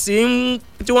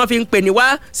wọ́n fi ń pè ní wá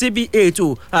síbi ètò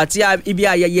àti ibi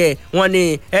ayẹyẹ wọn ni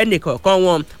ẹnì ẹnìkọ̀ọ̀kan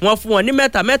wọ́n fún wọn ní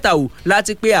mẹ́ta o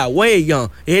láti pe àwọn èèyàn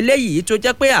eléyìí tó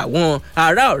jẹ́ pé àwọn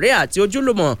ará ọ̀rẹ́ àti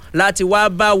ojúlùmọ̀ láti wá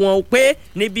bá wọn pé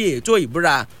níbi ètò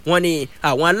ìbúra. Wọ́n ní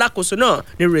àwọn alákòóso náà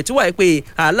ní ìrètí wà pé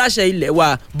aláṣẹ ilẹ̀ wa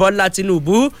Bọ́lá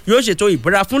Tinubu yóò ṣètò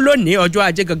ìbúra fún lónìí ọjọ́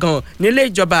ajé gangan nílé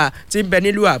ìjọba tí ń bẹ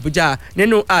nílùú Àbújá.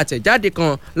 Nínú àtẹ̀jáde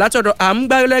kan látọ̀dọ̀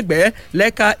amúgbálẹ́gbẹ̀ẹ́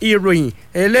lẹ́ka ìròyìn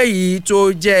eléyìí tó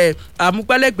jẹ́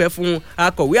amúgbálẹ́gbẹ̀ẹ́ fún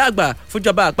akọ̀wé àgbà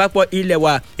fúnjọba àpapọ̀ ilẹ̀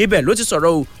wa, ibẹ̀ ló ti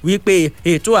sọ̀rọ̀ o wípé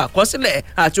ètò àkọsílẹ̀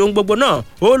àti ohun gbogbo náà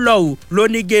ó lọ ò ló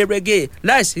ní gẹ́rẹ́gẹ́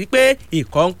láìsí pé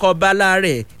ìkọ̀ǹkọ̀ bala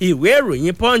rẹ̀. Ìwé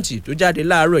ìròyìn Punch tó jáde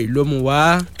láàárọ̀ yìí ló mú wá.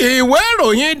 ìwé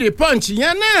ìròyìn The Punch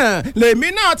yẹn náà lèmi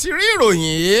náà ti rí ìròyìn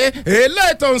yìí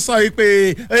eléyìí tó ń sọ pé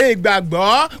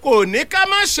ìgbàgbọ́ kò ní ká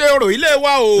má ṣe orò ilé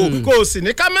wa o kò sì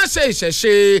ní ká má ṣe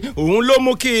ìṣẹ̀ṣe. Òun ló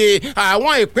mú kí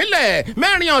àwọn ìpínlẹ̀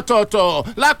mẹ́rin ọ̀tọ̀ọ̀tọ̀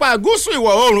lápá gúúsù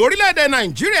ìwọ̀ oòrùn orílẹ̀-èdè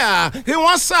Nàìjíríà kí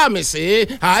wọ́n sàmì sí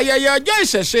ayẹyẹ ọjọ́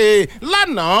ìṣẹ̀ṣe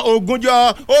lánàá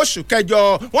 20 oṣù kẹjọ.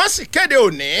 Wọ́n sì kéde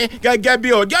òní gẹ́gẹ́ bí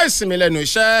ọjọ́ ìsinmi lẹ́nu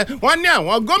iṣẹ́. Wọ́n ní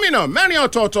àwọn gómìnà mẹ́rin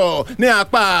ọ̀tọ̀ọ̀tọ̀ ní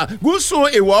apá gúúsù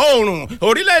ìwọ̀ oòrùn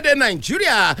orílẹ̀-èdè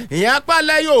Nàìjíríà ìyẹn apá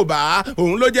ilẹ̀ Yorùbá.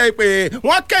 Òun ló jẹ́ pé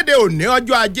wọ́n kéde òní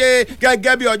ọjọ́ ajé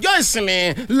gẹ́gẹ́ bí ọjọ́ ìsinmi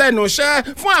lẹ́nu iṣẹ́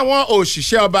fún àwọn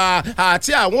òṣìṣẹ́ ọba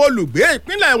àti àwọn olùgbé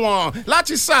ìpínlẹ̀ wọn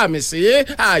láti sàmì sí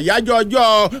àyájọ́ ọjọ́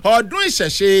ọdún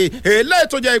ìṣẹ̀ṣe eléyìí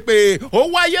tó jẹ́ pé ó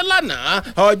wáyé lánàá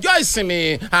ọjọ́ ìsinmi.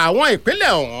 Àwọn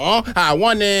ìpínlẹ̀ ọ̀hún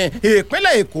àwọn ni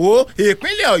ìpínlẹ̀ Èkó,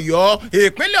 ìpínlẹ̀ Ọ̀yọ́,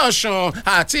 ìpínlẹ̀ Ọ̀ṣun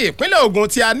àti ìpínlẹ̀ Ògùn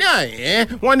tí a ní àyín.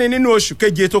 Wọ́n ní nínú oṣù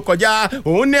keje tó kọjá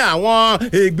òun ní àwọn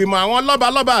ìgbìmọ̀ àwọn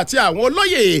lọ́balọ́ba àti àwọn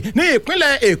olóyè ní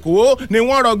ìpínlẹ̀ Èkó ni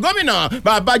wọ́n rọ gómìnà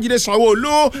Babájídé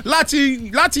Sanwó-Olú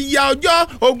láti ya ọjọ́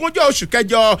 20 oṣù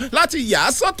kẹjọ láti yà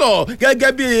á sọ́tọ̀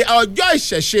gẹ́gẹ́ bí ọjọ́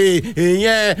ìṣẹ̀ṣe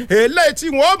ìyẹn eléyìí tí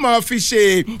wọ́n mọ̀ fi ṣe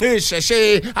ìṣẹ̀ṣe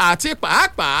àti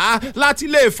pàápàá láti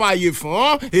lè fààyè fún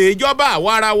ìjọba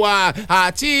àwarawa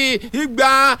àti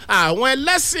ìgbà àwọn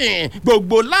ẹlẹ́sìn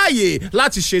gbogbo láàyè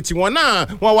láti ṣe tiwọn náà.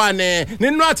 Wọ́n wà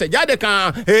nínú àtẹ̀jáde kan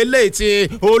eléyìí tí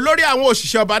olórí àwọn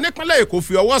òṣìṣẹ́ ọba nípínlẹ̀ Èkó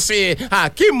fi ọwọ́ sí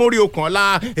Akeem Oríokànlá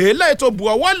eléyìí tó bu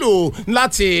ọwọ́ lò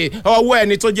láti ọwọ́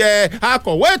ẹni tó jẹ́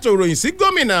akọ̀wé ètò ìròyìn sí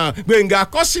gómìnà Gbẹ̀ngà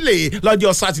Kọ́sílẹ̀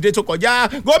lọ́jọ́ Sátidé tó kọjá.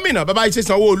 Gómìnà Babájídé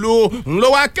Sanwó-Olú ló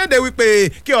wá kéde wípé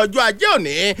kí ọjọ́ ajé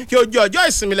òní kí ó jẹ́ ọjọ́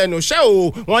ìsinmi lẹ́nu iṣẹ́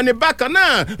o. Wọ́n ní bákan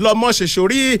náà lọ́mọ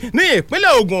ṣèṣorí ní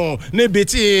ìpínlẹ̀ Ògùn níbi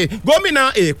tí gómìnà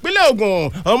ìpínlẹ̀ Ògùn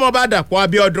Ọmọọba Dàpọ̀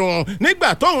Abíọ́dún nígbà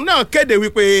tóun náà kéde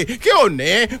wípé kí òní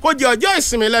kó jẹ́ ọjọ́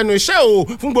ìsinmi lẹ́nu iṣẹ́ o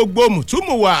fún gbogbo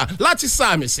mùtúmùwà láti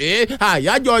sàmì sí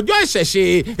àyájọ́ ọjọ́ ìṣẹ̀ṣe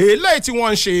eléyìí tí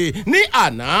wọ́n ń ṣe ní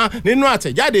àná. Nínú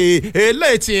àtẹ̀jáde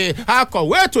eléyìí tí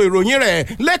akọ̀wé ètò ìròyìn rẹ̀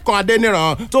Lẹ́kan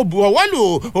Adéníran tó bu ọwọ́ lù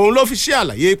òun ló fi ṣe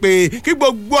àlàyé pé kí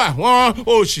gbogbo àwọn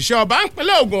òṣìṣẹ́ ọba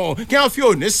ìpínlẹ̀ Ògùn kí wọ́n fi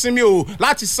òní sinmi o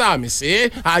láti sàmì sí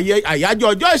àyájọ́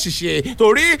ọjọ́ ìṣẹ̀ṣe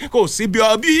torí kò sí bí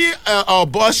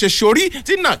ọ̀bọ ṣe ṣorí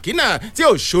tí nàkínà tí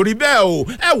ò ṣorí bẹ́ẹ̀ o.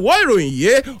 Ẹ wo ìròyìn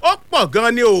yìí ó pọ̀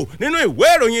gan ni o nínú ìwé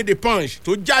ìròyìn The Punch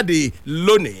tó jáde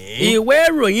lónìí. Ìwé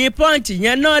ìròyìn Punch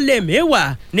yẹn náà lè mí wà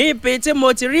níbi tí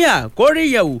mo ti rí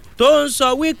àkóríyẹ̀wò tó ń sọ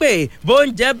wípé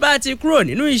bóúnjẹ bá ti kúrò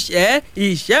nínú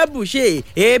ìṣẹ́bùṣe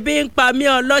ebi ń pa mí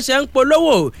ọlọ́ṣẹ́ ń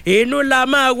polówó inú la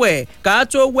máa wẹ̀ ká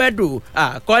tó wẹ̀dù.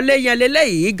 Àkọlé yẹn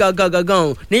lélẹ́yìí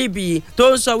gangan níbi tó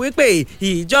ń sọ wípé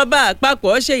ìjọba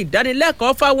àpapọ̀ ṣe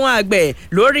ìdánilẹ́kọ̀ọ́ fáwọn àgbẹ̀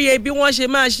lórí bí wọ́n ṣe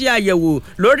máa ṣe àyẹ̀wò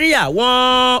lórí àwọn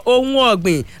ohun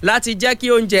ọ̀gbìn láti jẹ́ kí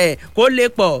oúnjẹ kó lè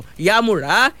pọ̀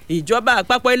yàmùrá. Ìjọba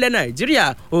àpapọ̀ ilẹ̀ Nàìjíríà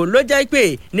òun ló jẹ́ pé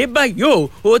ní báyìí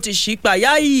ó ti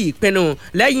ṣípayá ìpinnu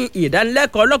lẹ́yìn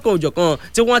ìdánilẹ́kọ̀ọ́ lọ́kan òjọ̀kan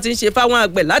tí wọ́n ti ń ṣe fáwọn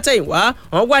àgbẹ̀ látẹ̀yìnwá.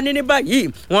 Wọ́n wá ní báyìí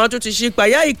wọ́n tún ti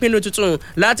ṣípayá ìpinnu tuntun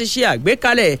láti ṣe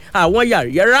àgbékalẹ̀ àwọn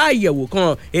yàrá àyẹ̀wò kan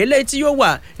eléyìí tí yóò wà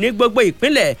ní gbogbo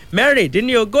ìpínlẹ̀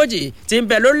 36 tí ń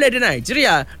bẹ lórílẹ̀‐èdè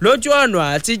Nàìjíríà lójú ọ̀nà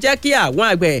àti jẹ́ kí àwọn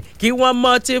àgbẹ̀ kí wọ́n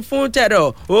mọtí fún tẹ̀rọ̀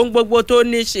ohun gbogbo tó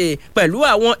ní ṣe pẹ̀lú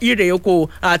àwọn irè oko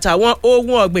àtàwọn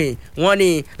ohun ọ̀gbìn. Wọ́n ní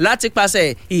láti pàṣẹ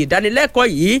ìdánilẹ́kọ̀ọ́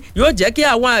yìí yóò jẹ́ kí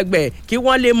àwọn àgbẹ̀ kí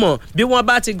wọ́n lè mọ̀ bí wọ́n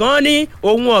bá ti gan ní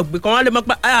ohun ọ̀gbìn kan lè mọ̀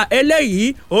pé eléyìí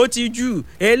ó ti jù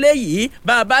eléyìí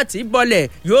bàbá tí bọ́lẹ̀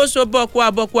yóò so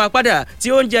bọ́kú padà tí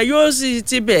oúnjẹ yóò sì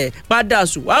ti bẹ̀ padà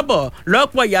sùwábọ̀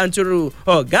lọ́pọ̀ yanturu.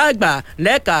 Ọ̀gá àgbà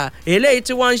lẹ́ka eléyìí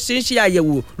tí wọ́n ń ṣe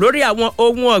àyẹ̀wò lórí àwọn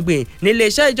ohun ọ̀gbìn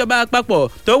níléeṣẹ́ ìjọba àpapọ̀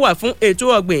tó wà fún ètò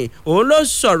ọ̀gbìn òun ló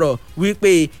sọ̀rọ̀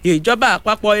wípé ìjọba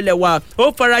àpapọ̀ ilẹ̀ wa ó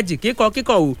farajì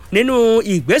kíkan o nínú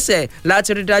ìgbésẹ̀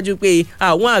láti rí dájú pé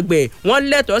àwọn àgbẹ̀ wọ́n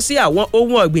lẹ́tọ̀ọ́ sí àwọn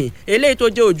ohun ọ̀gbìn eléyìí tó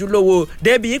jẹ́ ojúlówó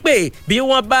débi pé bí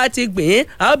wọ́n bá ti gbìn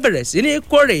á bẹ̀rẹ̀ sí ní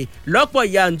kórè lọ́pọ̀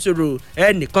yanturu.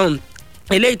 Ẹnìkan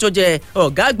eléyìí tó jẹ́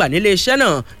ọ̀gá àgbà nílé iṣẹ́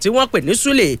náà tí wọ́n pè ní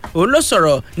Súlè òun ló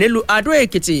sọ̀rọ̀ nílùú Adó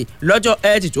Èkìtì lọ́jọ́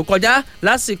Ẹtì tó kọjá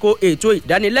lásìkò ètò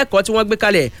ìdánilẹ́kọ̀ọ́ tí wọ́n gbé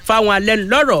kalẹ̀ fáwọn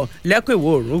alẹ́nulọ́rọ̀ lẹ́kùn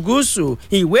ìwọ̀ oòrùn gúúsù.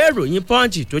 ìwé ìròyìn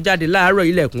Punch tó jáde láàárọ̀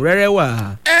ilẹ̀kùnrẹ́rẹ́ wà.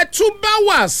 ẹ tún bá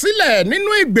wà sílẹ̀ nínú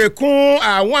ìgbèkùn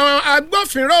àwọn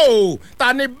agbófinró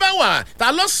ta ni bá wà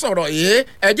ta ló sọ̀rọ̀ yìí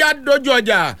ẹja dojú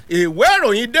ọjà. ìwé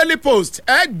ìròyìn Daily Post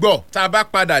ẹ gbọ́ tá a bá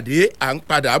padà dé à ń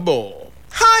padà bọ̀.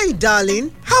 Hi, darling.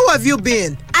 How have you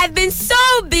been? I've been so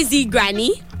busy,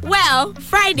 Granny. Well,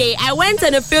 Friday, I went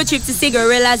on a field trip to see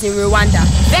gorillas in Rwanda.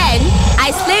 Then,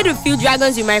 I slayed a few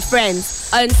dragons with my friends.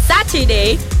 On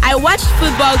Saturday, I watched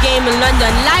football game in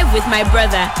London live with my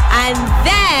brother. And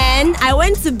then, I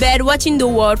went to bed watching the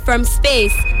world from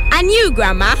space. And you,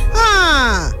 Grandma?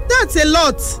 That's a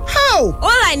lot. How?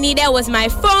 All I needed was my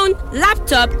phone,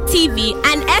 laptop, TV,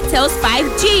 and Airtel's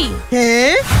 5G.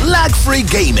 Lag-free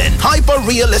gaming,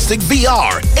 hyper-realistic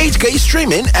VR, 8K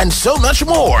streaming, and so much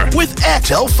more. With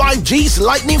Airtel 5G's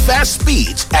lightning-fast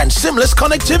speeds and seamless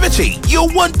connectivity, you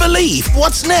won't believe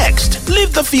what's next.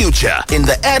 Live the future in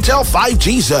the Airtel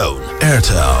 5G zone.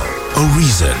 Airtel, a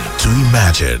reason to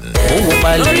imagine.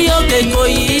 lórí òkè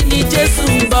Ìkòyí ni Jésù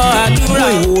ń gbọ́ àdúrà.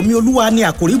 omi olúwa ni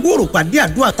àkòrí gbòòrò pàdé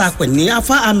àdúrà tá a pè ní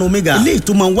Alpha and Omega. ilé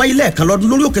ìtumọ̀ wáyé lẹ́ẹ̀kan lọ́dún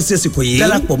lórí òkè ṣèṣì Ìkòyí.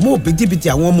 darapọ̀ mọ́ òbítíbitì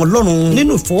àwọn ọmọ ọlọ́run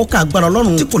nínú ìfọwọ́kà agbára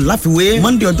ọlọ́run tí kò láfiwé.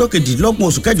 Monday ọjọ́ 22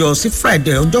 oṣù kẹjọ sí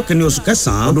Friday ọjọ́ 1 oṣù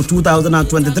kẹsàn-án ọdún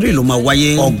 2023 ló máa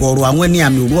wáyé. ọ̀gọ̀rọ̀ àwọn ẹni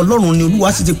àmì òru ọlọ́run ni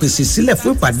olúwa sì ti pèsè sílẹ̀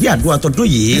fún ìpàdé àdúrà tọdún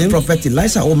yìí. Prophet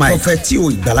Elisha Omai, Prophet Tio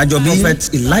Ìgbàlájọbí, Prophet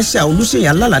Elisha Olúṣèyí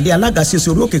Alálàdé alága ṣèṣì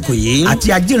orí òkè Ìkòyí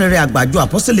àti ajínrere àgbàjọ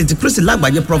apọ́sítélì ti Kristi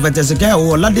lágbàjẹ Prophet Ezekiel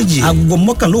Ọládèjì. aago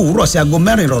 11 òwúrọ̀ sí aago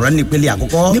 4 ìrọ̀lẹ́ ní ìpele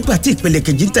àkọ́kọ́. nígbà tí ìpele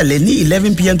kejì tẹ̀lé ní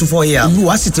 11 p.m. to 4 a.m.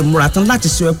 olúwa sì ti múra tán láti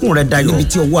sọ ẹkún rẹ̀ dayọ̀. níbi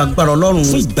tí ọwọ́ agbára ọlọ́run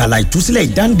fún ìgbàlà ìtúsílẹ̀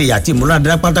ìdáǹdè àti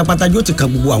ìmúradá pátápátá yóò ti kan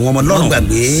gbogbo àwọn ọmọ ọlọ́run.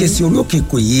 gbàgbé ṣèṣì orí òkè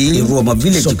Ìkòyí èrò ọmọ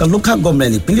village sọ̀kan local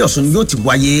government ìpínlẹ̀ Ọ̀ṣun yóò ti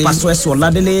wáyé. pásọ ẹ̀sùn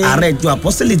Ọládélé ààrẹ ìjọ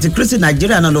apọ́sítélì ti Kristi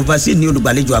Nàìjíríà náà lọ́fà sí ní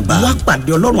olùgbàlejò àgbà. wá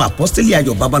pàdé ọlọ́run apọ́sítélì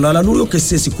Ayọ̀ Babalọ́lá lórí òkè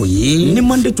ṣèṣì Ìkòyí ní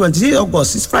Monday 28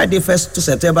 August 6 Friday 1st to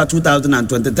September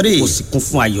 2023. kò sì kún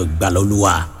fún ayọ̀ ìgbàlà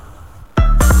Olúwa.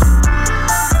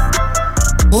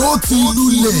 ó ti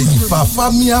lulẹ̀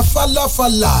ìfàfàmìà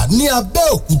falafala ní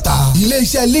Abẹ́òkúta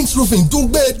iléeṣẹ́ Links Roofing tún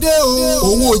gbé e dé o.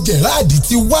 owó jẹ̀ráàdì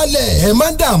ti wálẹ̀ ẹ má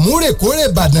dààmú rèkórè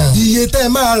Ìbàdàn iye tẹ́ ẹ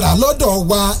máa rà lọ́dọ̀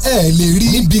wa ẹ lè rí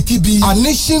níbikíbi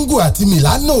àní shingle àti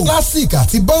Milano classic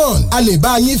àti bond a lè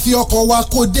bá yín fi ọkọ̀ wa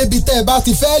kó débi tẹ́ ẹ bá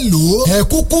ti fẹ́ lò ó ẹ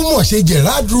kúkú mọ̀ ṣe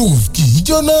Gerard roof kì í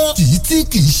jóná kì í tí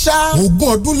kì í ṣá 20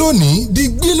 ọdún lónìí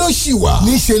digbí ló ṣì wà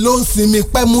níṣẹ́ ló ń sinmi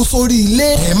pẹ́mú sórí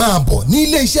ilé ẹ máa bọ̀ ní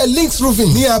iléeṣẹ́ Links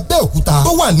Roofing ní Abẹ́òkúta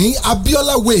tó wà ní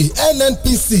Abiola Way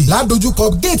NNPC ládojúkọ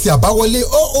géètì àbáwọlé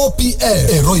OOPL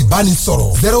ẹ̀rọ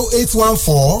ìbánisọ̀rọ̀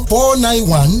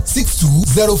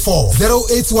 08144916204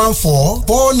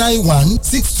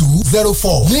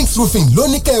 08144916204 Links Roofing ló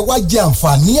ní kẹ́ ẹ wá jẹ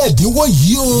àǹfààní ẹ̀dínwó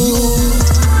yìí o.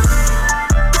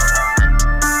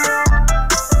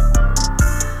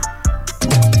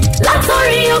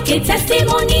 látọ̀rí òkè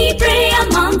testimony prayer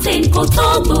mountain kò tó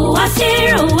gbò wá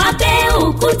ṣèrò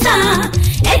Abẹ́òkúta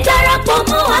ẹ darapọ̀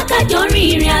mọ́ wa ká jọ rin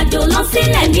ìrìn àjò lọ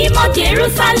sílẹ̀ mímọ́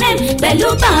Jerusalem pẹ̀lú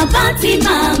bàbá àti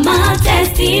màmá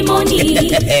testimony.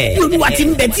 olúwa ti ń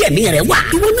bẹ tí ẹ̀mí rẹ̀ wá.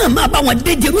 ìwọ náà máa bá wọn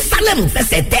dé Jerusalem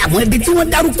fẹsẹ̀ tẹ àwọn ibi tí wọ́n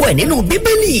dárúkọ ẹ̀ nínú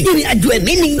bíbélì. ìrìn àjò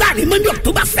ẹ̀mí ni láàrin Monday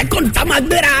October 2nd tá a máa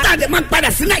gbéra. táàdé máa padà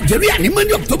sí Nàìjíríà ní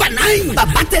Monday October 9.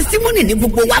 bàbá testimony ni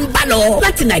gbogbo wa ń bá lọ.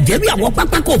 láti Nàìjíríà wọ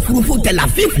pápákọ̀ òfurufú Tel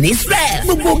Aviv ní Israel.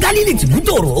 gbogbo Galilee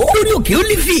tìbútòrò lórí òkè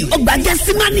Olivi ọgbà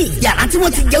Gẹ́símánì yàrá tí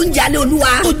wọ́n ti jẹ oúnjẹ alẹ́ Olúwa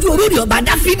ojú orórì ọba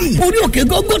Dáfídì orí òkè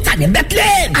Gógótà ní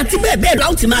Bethlehem àti bẹ́ẹ̀ bẹ́ẹ̀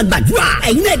lọ ti máa gbàdúrà.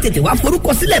 ẹ̀yin náà tètè wá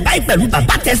forúkọ sílẹ̀ báyìí pẹ̀lú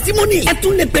bàbá testimony. ẹ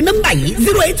tún lè pe nọ́mbà yìí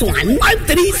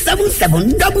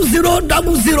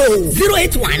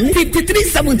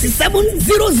 08153770000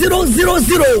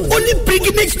 08153770000. Only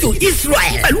pilgrimage to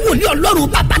Israel pẹ̀lú wòlíì Ọlọ́run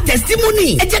bàbá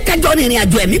testimony. ẹ jẹ́ ká jọ rìnrìn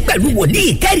àjò ẹ̀mí pẹ̀lú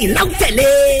wòlíì kẹ́rì láwùtẹ̀lé.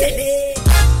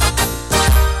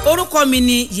 orúkọ mi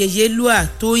ni Yèyélúà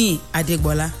Tóyìn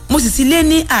Adégbọlá mo sì ti lé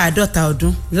ní 50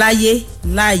 ọdún láyé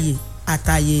láàyè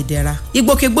àtàyè ìdẹ̀ra.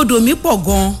 ìgbòkègbodò mi pọ̀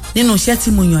gan-an nínú iṣẹ́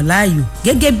tí mo yàn láàyò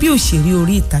gẹ́gẹ́ bí òṣèré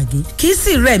orí ìtàgé kì í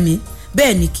sì rẹ̀ mí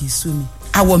bẹ́ẹ̀ ni kì í sú mi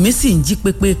àwọ̀ mi sì ń jí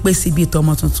pépépé síbi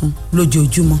ìtọ́mọ tuntun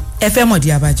lójoojúmọ́. ẹ fẹ́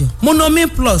mọ̀dí abájọ. Monomin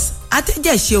Plus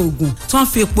atẹ́jẹ̀ṣe oògùn tó ń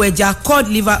fi epo ẹja cod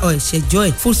liver oil ṣẹjọ́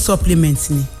ẹ̀ food supplement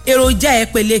ni. èròjà ẹ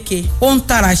peléke ó ń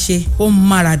tara ṣe ó ń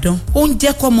mára dán ó ń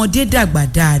jẹ́ kọ́mọdé dàgbà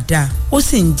dáadáa ó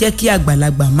sì ń jẹ́ kí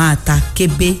àgbàlagbà máa ta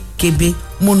kébékébé.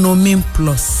 Monomin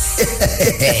Plus.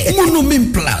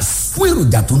 Monomin Plus fún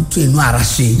èròjà tó ń tún inú ara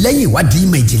ṣe lẹ́yìn ìwádìí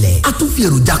ìmọ̀ ìjìnlẹ̀ a tún fi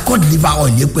èròjà cod liver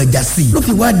oil epo ẹja sí ló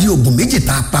fi wá di oògùn méjì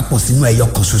tá a papọ̀ sínú ẹyọ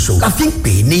kan ṣoṣo la fi ń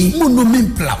pè é ní monomin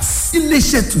plus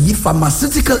iléeṣẹ́ tuyi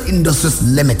pharmaceutical industries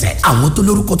limited àwọn tó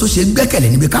lórúkọ tó ṣe gbẹ́kẹ̀lé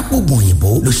níbi kápò oògùn òyìnbó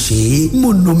ló ṣe é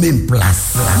monomin plus.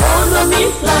 Monomin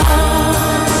plus.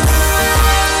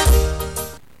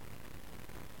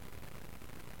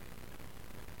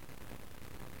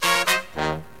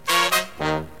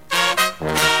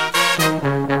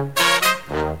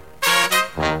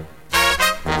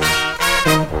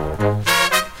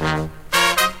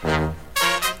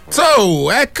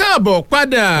 ẹ káàbọ̀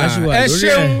padà ẹ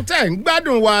ṣeun tẹ́ ń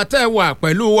gbádùn wa tẹ́ wà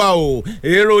pẹ̀lú wa o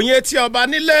ìròyìn etí ọba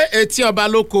nílé etí ọba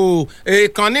lóko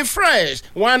ìkànnì fresh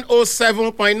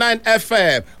 107.9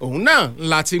 fm òun náà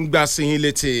láti ń gbà sí yín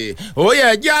létí ó yẹ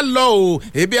jẹ́ á lọ o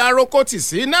ibi arókò tì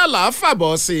sí náà là á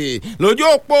fàbọ̀ sí i lójú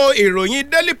òpó ìròyìn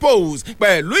daily post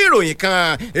pẹ̀lú ìròyìn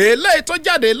kan eléyìí tó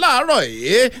jáde láàárọ̀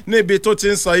yìí níbi tó ti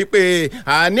ń sọ yìí pé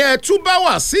àní ẹ túbá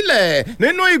wà sílẹ̀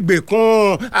nínú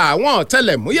ìgbèkùn àwọn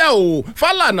ọ̀tẹlẹ̀múyẹ́ o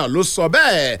Fálànà ló sọ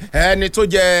bẹ́ẹ̀ ẹni tó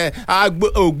jẹ́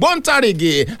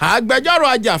ògbóǹtarìgì agbẹjọ́rò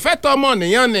ajàfẹ́tọ̀ọ́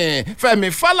ọmọnìyàn ni Fẹ́mi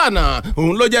Fálànà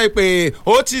òun ló jẹ́ pé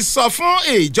ó ti sọ fún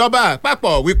ìjọba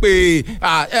àpapọ̀ wípé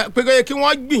kí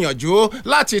wọ́n gbìyànjú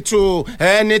láti tú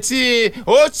ẹni tí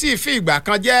ó ti fi ìgbà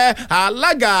kan jẹ́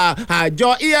alága àjọ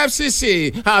EFCC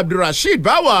Abdulrasheed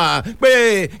Báwà pé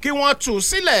kí wọ́n tú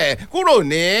sílẹ̀ kúrò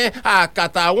ní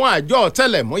àkàtà àwọn àjọ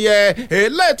ọ̀tẹlẹ̀múyẹ́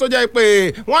eléyìí tó jẹ́ pé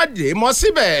wọ́n dè é mọ́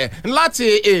síbẹ̀ láti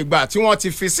ìgbà tí wọ́n ti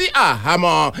fi sí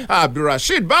àhámọ́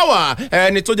Abdulrasheed Báwà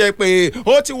ẹni tó jẹ́ pé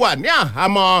ó ti wà ní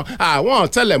àhámọ́ àwọn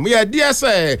ọ̀tẹlẹ̀múyẹ́ DSS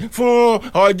fún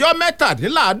ọjọ́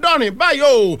mẹ́tàdínláàádọ́rin báyìí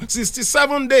o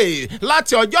 67 days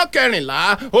láti ọjọ́ kẹrìnlá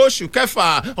oṣù kẹfà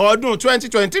ọdún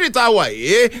 2023 tá a wà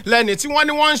yìí lẹ́ni tí wọ́n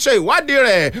ní wọ́n ń ṣe ìwádìí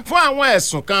rẹ̀ fún àwọn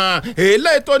ẹ̀sùn kan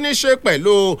eléyìí tó ní ṣe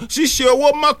pẹ̀lú ṣíṣe owó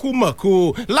mọ̀kùmọ̀kù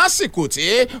lásìkò tí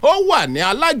ó wà ní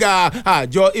alága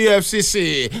àjọ EFCC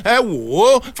ẹ wò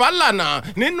ó Fálànà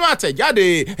nínú àtẹ̀jáde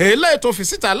eléyìí tó fi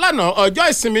síta lánàá ọjọ́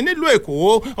ìsinmi nílùú Èkó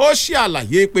ó ṣe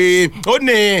àlàyé pé ó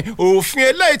ní òfin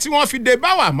eléyìí tí wọ́n fi de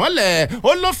Báwà mọ́lẹ̀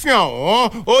ó lófin ọ̀hún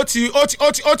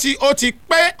ó ti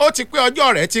pé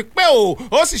ọjọ́ rẹ̀ ti pé o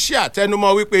ó sì ṣe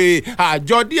àtẹnumọ́ wípé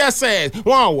àjọ DSS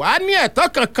wọn wà ní ẹ̀tọ́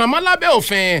kankan mọ́ lábẹ́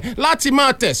òfin láti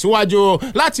máa tẹ̀síwájú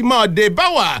láti máa de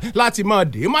Báwà láti máa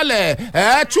dè mọ́lẹ̀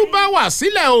ẹ tú Báwà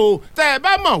sílẹ̀ o tẹ́ ẹ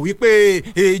bá mọ̀ wípé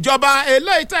ìjọba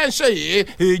eléyìí tẹ́ ń ṣe yìí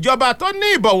ìjọba tó ní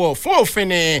ìbọ̀wọ̀ fún òfin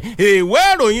ni ìwé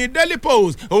ìròyìn Daily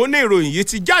Post òun ní ìròyìn yìí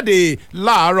ti jáde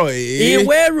láàárọ̀ yìí.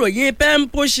 ìwé ìròyìn pen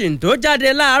pushing tó jáde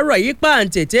láàárọ̀ yìí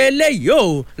pàǹtẹ̀tẹ̀ eléyìí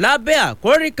o lábẹ́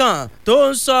àkórí kan tó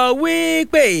ń sọ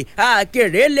wípé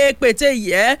àkèrè lè pété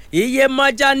yẹ iye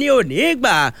mọ́já ní òní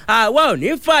gbà àwa ò ní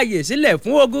fààyè sílẹ̀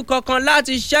fún ogun kankan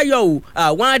láti ṣẹ́yọ o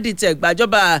àwọn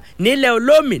adìtẹ̀gbàjọba nílẹ̀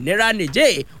olómìnira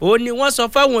Nìjẹ̀ ó ní wọ́n sọ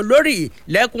fáwọn olórí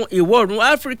lẹ́kùn ìwọ̀ oòrùn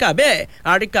Áfíríkà bẹ́ẹ̀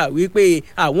àríkà wípé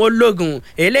àwọn ológun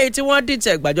eléyìí tí wọ́n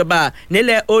dìtẹ̀ gbàjọba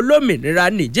nílẹ̀ olómìnira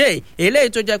Nìjẹ̀ eléyìí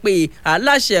tó jẹ́ pé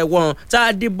aláṣẹ wọn tá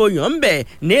a dìbò yàn ń bẹ̀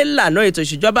nílànà ètò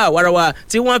ìṣèjọba àwarawa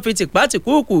tí wọ́n fi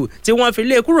tìpátìkúùkù tí wọ́n fi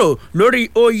lé kúrò lórí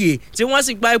oyè tí wọ́n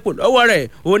sì gba ipò lọ́wọ́ rẹ̀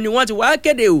ó ní wọ́n ti wá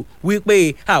kéde o wípé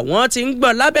àwọn ti ń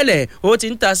gbọ́ lábẹ́lẹ̀ ó ti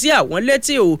ń ta sí àwọn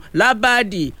létí o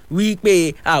lábàdì wípé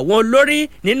àwọn olórí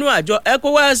nínú àjọ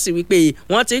ECOWAS wípé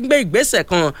wọ́n ti ń gbé ìgbésẹ̀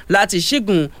kan láti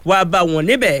ṣígun wá bá wọn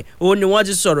níbẹ̀ ó ní wọ́n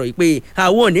ti sọ̀rọ̀ pé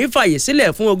àwọn ò ní fàyè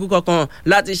sílẹ̀ fún ogun kankan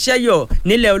láti ṣẹ́yọ̀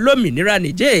nílẹ̀ olómìnira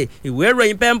Nìjẹ̀ ìwé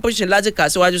ìròyìn pen pushing láti kà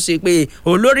síwájú sí pé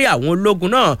olórí àwọn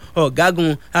ológun náà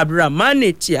ọ̀gágun Abdulrahman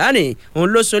Tiani òun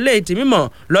ló sọ léyìí tí mímọ̀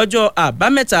lọ́jọ́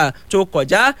àbámẹ́ta tó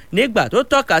kọjá nígbà tó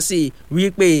tọ́ka sí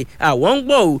wípé àwọn ń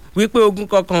gbọ́ wípé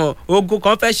ogun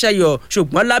kan fẹ́ ṣẹ́yọ̀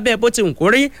ṣùgbọ́n lábẹ́ bó ti ń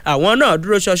kórí àwọn náà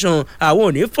dúró ṣọṣan àwọn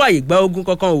ò ní fàyè gba ogun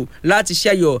kankan o láti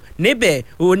ṣẹ́yọ̀ níbẹ̀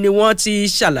ó ní wọ́n ti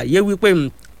ṣàlàyé wípé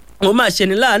ó máa ṣe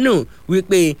ní láàánú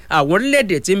wípé àwọn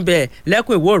orílẹ̀-èdè tí ń bẹ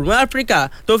lẹ́kùn ìwọ̀ oòrùn Áfíríkà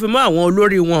tó fi mọ́ àwọn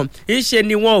olórí wọn ìṣe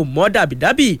ni wọn ò mọ́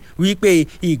dàbídàbí wípé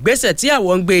ìgbésẹ̀ tí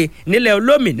àwọn ń gbé nílẹ̀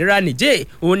olómìnira Nìjẹ̀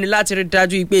òun ni láti rí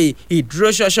dájú wípé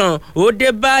ìdúróṣánṣán ó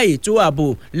dé bá ètò ààbò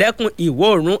lẹ́kùn ìwọ̀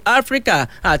oòrùn Áfíríkà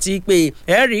àti pé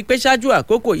ẹ rí i pé ṣáájú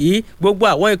àkókò yìí gbogbo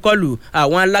àwọn ìkọlù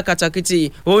àwọn alákatakítí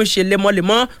ó ń ṣe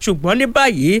lemọ́lemọ́ ṣùgbọ́n ní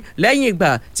báyìí lẹ́yìn ìgbà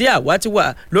tí àwa ti wà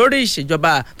lórí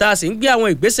ìṣèjọba tá a sì ń gbé àwọn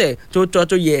ìgbésẹ̀ tó tọ́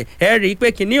tó yẹ ẹ rí i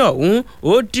pé kinní ọ̀hún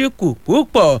ó dínkù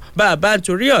púpọ̀ bàbá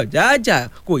nítorí ọ̀já àjà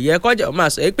kò yẹ kọjá máa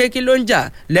sọ pé kí ló ń jà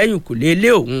lẹ́yìn kò lè lé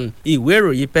òun ìwé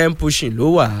ìròyìn pen pushing ló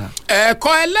wà.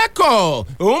 ẹ̀kọ́ ẹlẹ́kọ̀ọ́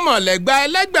òun mọ̀lẹ́gbà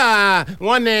ẹlẹ́gbà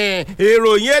wọn ni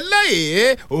ìròyìn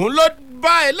eléyìí òun ló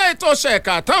bá eléyìí tó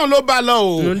ṣẹ̀ka táwọn ló bá lọ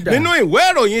o nínú ìwé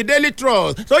ìròyìn Daily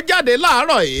Trust tó jáde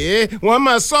láàárọ̀ yìí wọ́n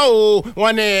máa sọ o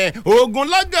wọ́n ní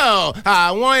ogunlọ́gọ̀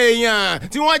àwọn èèyàn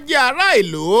tí wọ́n jẹ́ ará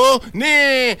ìlú ní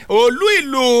olú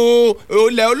ìlú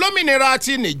ilẹ̀ olómìnira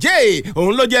ti Niger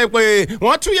òun ló jẹ́ pé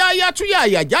wọ́n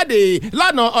túyáyá jáde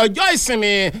lánàá ọjọ́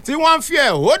ìsinmi tí wọ́n ń fi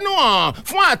ẹ̀hónú hàn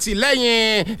fún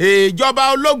àtìlẹ́yìn ìjọba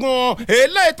ológun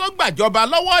eléyìí tó gbàjọba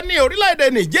lọ́wọ́ ní orílẹ̀-èdè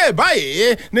Niger báyìí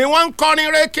ni wọ́n ń kọrin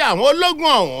rékè àwọn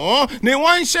ológun ọ̀hún ni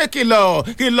wọ́n ń ṣe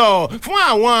kìlọ̀ fún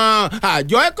àwọn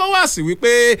àjọ ECOWAS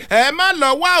wípé ẹ má lọ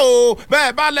wá o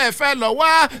bẹ́ẹ̀ bá lẹ̀ fẹ́ lọ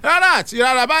wá rárá àti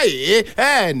rárá báyìí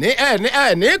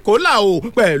ẹ̀ní kólà o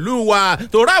pẹ̀lú wa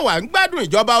torá wà ń gbádùn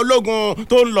ìjọba ológun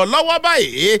tó ń lọ lọ́wọ́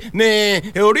báyìí ní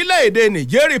orílẹ̀-èdè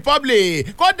Niger Republic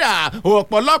kódà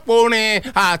ọ̀pọ̀lọpọ̀ orin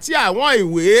àti àwọn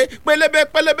ìwé pélébé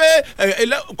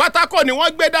pátákó ni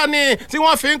wọ́n gbé dání tí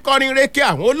wọ́n fi ń kọrin rékè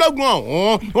àwọn ológun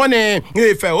ọ̀hún wọ́n ní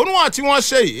ìfẹ̀hónúhàn tí wọ́n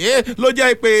ṣe yìí ló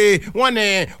jẹ́ pé wọ́n ní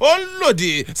ó ń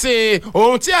lòdì sí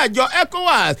ohun tí àjọ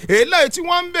ECOWAS eléyìí tí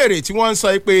wọ́n ń béèrè tí wọ́n ń sọ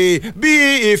pé bí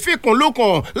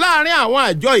ìfikùnlukùn láàrin àwọn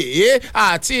àjọ yìí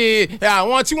àti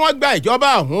àwọn tí wọ́n gba ìjọba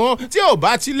ọ̀hún tí ò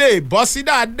bá ti lè bọ́ sí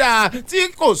dáadáa tí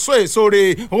kò so èso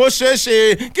rẹ̀ ó ṣeé ṣe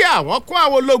kí àwọn kó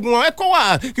àwọn ológun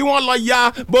ECOWAS kí wọ́n lọ ya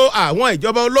bo àwọn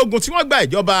ìjọba ológun tí wọ́n gba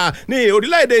ìjọba ní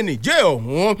orílẹ̀-èdè Niger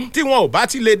ọ̀hún tí wọn ò bá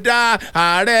ti lè dá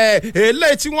ààrẹ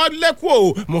eléyìí tí wọ́n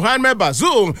lẹ́kọ̀ọ́ Mohammed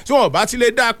Bazoum tí wọn ò bá ti lè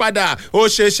dá padà ó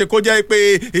ṣeé ṣe kó jẹ́ pé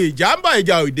ìjà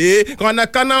òde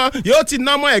kànnàkànnà yóò ti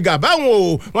ná mọ́ ẹ̀gà báwọn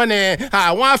o wọ́n ní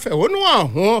àwọn afẹ̀hónúhàn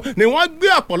ọ̀hún ni wọ́n gbé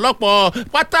ọ̀pọ̀lọpọ̀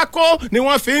pátákó ni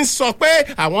wọ́n fi ń sọ pé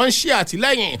àwọn ń ṣe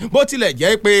àtìlẹ́yìn bó tilẹ̀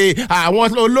jẹ́ pé àwọn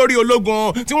olórí ológun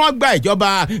tí wọ́n gba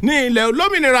ìjọba ní ilẹ̀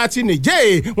olómìnira ti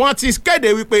Niger wọ́n ti kéde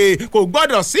wípé kò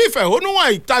gbọ́dọ̀ sí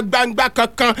ìfẹ̀hónúhàn ìta gbangba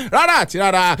kankan rárá àti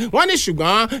rárá wọ́n ní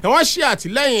ṣùgbọ́n wọ́n ṣe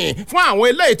àtìlẹ́yìn fún àwọn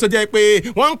eléyìí tó jẹ́ pé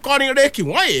wọ́n ń kọrin rékì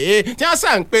wọ́n yìí tí wọ́n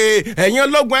sàn pé ẹ̀yin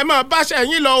ológun ẹ máa báṣẹ́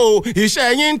yín lọ o iṣẹ́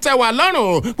yín ń tẹ́ wa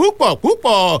lọ́rùn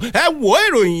púpọ̀ ẹ wo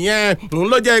ìròyìn yẹn òun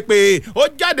ló jẹ́ pé ó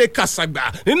jáde kàṣàgbà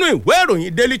nínú ìwé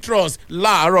ìròyìn Daily Trust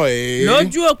láàárọ̀ ẹ̀.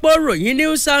 lójú òpó ròyìn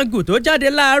New Sangu tó jáde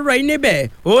láàárọ̀ yìí níbẹ̀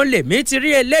òun lèmi ti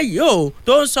rí eléyìí o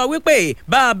tó ń sọ wípé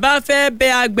bàbá fẹ́ bẹ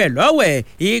àgbẹ̀ lọ́wẹ̀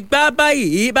ìgbà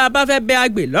báyìí bàbá fẹ́ bẹ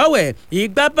àgbẹ̀ lọ́wẹ̀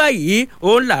ìgbà báyìí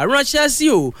òun là ránṣẹ́ sí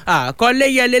o àkọlé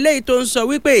yẹn lélẹ́yìí tó ń sọ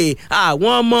wípé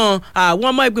àwọn ọmọ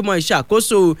ìgbìmọ̀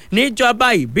ìṣàkóso níjọba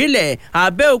ìbílẹ̀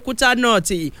Abẹ́òkúta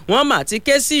North wọ́n mà ti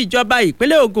ké sí ìjọba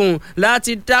ìpínlẹ̀ Ògùn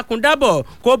láti dákundábọ̀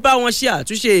kó bá wọn ṣe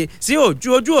àtúnṣe sí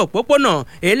ojú òpópónà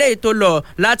eléyìí tó lọ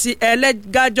láti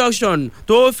Ẹlẹ́gà junction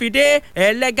tó fi dé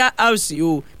Ẹlẹ́gà house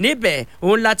o níbẹ̀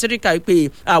òun láti rí ka pé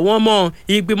àwọn ọmọ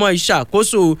ìgbìmọ̀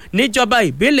ìṣàkóso níjọba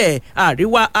ìbílẹ̀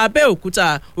àríwá Abẹ́òkúta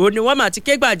òun ni wọ́n mà ti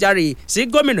ké gbàjarè sí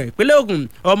gómìnà ìpínlẹ̀ Ògùn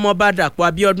ọmọọba Dàpọ̀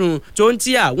Abíọ́dún tó ń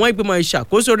ti àwọn ìgbìmọ̀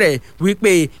ìṣàkóso rẹ̀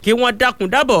wípé kí wọ́n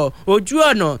dákundábọ̀ ojú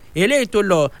ọ̀nà eléyìí tó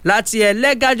lọ láti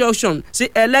Ẹlẹ́gà junction sí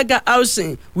Ẹlẹ́gà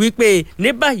housing wípé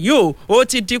ní báyìí ó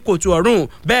ti di kòtò ọ̀run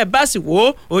bẹ́ẹ̀ bá sì wò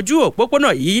ojú òpópónà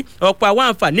yìí ọ̀pọ̀ àwọn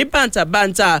àǹfààní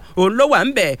bàǹtàbàǹtà òun ló wà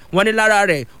ń bẹ̀ wọ́n ní lára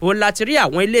rẹ̀ òun láti rí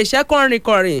àwọn iléeṣẹ́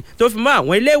kọrin tó fi mọ́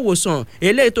àwọn ilé ìwòsàn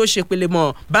eléyìí tó ṣe pele mọ́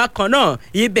bákan náà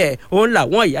ibẹ̀ òun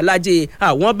làwọn ìyálájẹ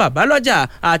àwọn bàbálọ́jà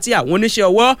àti àwọn oníṣẹ́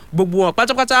ọwọ́ gbogbo wọn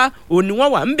pátápátá òun ni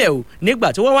wọ́n wà ń bẹ̀ o nígbà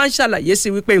tí wọ́n wá ń ṣàlàyé sí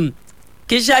wípé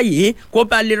kíṣà yìí kó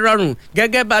bá lè rọrùn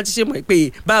gẹ́gẹ́ bá ti ṣe mọ̀ pé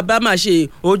bàbá máa ṣe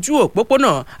ojú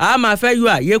òpópónà a máa fẹ́ yọ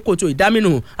àyè kòtò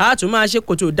ìdáminù a tún máa ṣe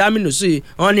kòtò ìdáminù sí i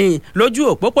wọn ni lójú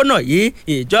òpópónà yìí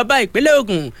ìjọba ìpínlẹ̀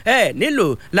Ògùn nílò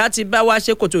láti bá wa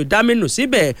ṣe kòtò ìdáminù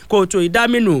síbẹ̀ kòtò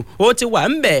ìdáminù ó ti wà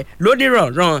ń bẹ̀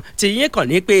lónìrànràn tí yín kàn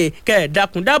ní pé kẹ́ ẹ̀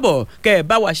dákun dábọ̀ kẹ́ ẹ̀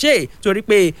bá wa ṣe torí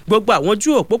pé gbogbo àwọn ojú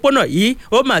òpópónà yìí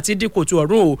ó mà ti di kòtò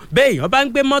ọ̀run o bẹ́ẹ̀ èèyàn bá ń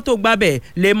gbé mọ́tò gbabẹ̀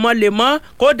lemọ́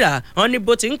kódà wọn ni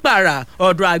bó ti ń pààrà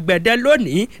ọ̀dọ̀ àgbẹ̀dẹ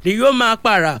lónìí ni yóò máa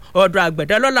pààrà ọ̀dọ̀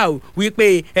àgbẹ̀dẹ lọ́la o wípé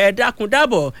ẹ dákun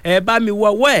dábọ̀ ẹ bá mi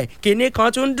wọwọ́ ẹ̀ kinní kan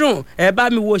tún dùn ẹ bá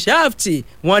mi wo ṣáàfùtì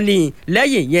wọn ni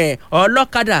lẹ́yìn yẹn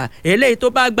ọlọ́kadà eléyìí tó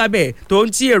bá gbàbẹ̀ tó ń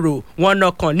tí èrò wọn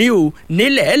nọkàn ní o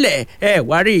nílẹ̀ẹ́lẹ̀ ẹ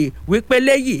wá rí i wípé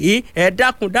lẹ́yìn ẹ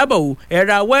dákun dábọ̀ o ẹ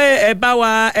rawọ́ ẹ bá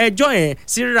wa ẹjọ́ ẹ̀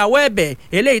sí rawọ́ ẹ̀bẹ̀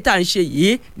eléyìí tá à ń ṣe yìí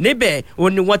níbẹ̀ o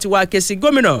ni wọ́n ti wá ké sí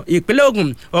gómìnà ìpínlẹ̀ Ògùn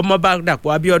ọmọọba Dàpọ̀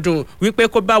Abíọ́dún wípé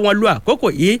kó bá wọn lo àkókò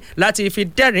yìí láti fi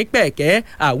dẹ́rìn pẹ̀kẹ́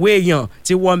àwọn èèyàn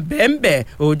tí wọ́n bẹ́ẹ̀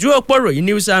ojú òpó ròyìn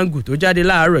New Sangu tó jáde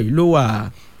láàárọ̀ yìí ló wà.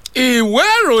 ìwé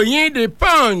ìròyìn The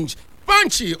Punch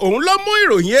punch òun ló mú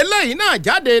ìròyìn eléyìí náà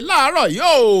jáde láàárọ̀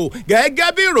yóò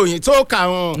gẹ́gẹ́ bí ìròyìn tó kà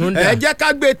hàn ẹ jẹ́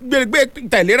ká gbé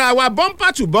tẹ̀léra wa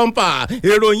bumper to bumper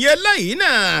ìròyìn eléyìí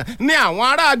náà ní àwọn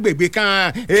ará agbègbè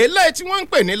kan eléyìí tí wọ́n ń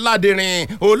pè ní ládìrín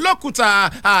olókùúta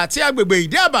àti agbègbè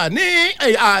ìdíàbà ní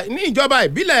ìjọba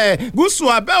ìbílẹ̀ gúúsù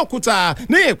abẹ́òkúta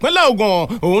ní ìpínlẹ̀ ògùn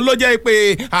òun ló jẹ́ pé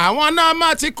àwọn náà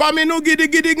máa ti kọminú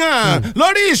gidigidi gan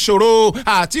lórí ìṣòro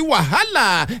àti wàhálà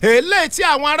eléyìí tí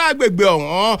àwọn ará agbègbè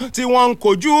ọ̀hún tí wọ́n ń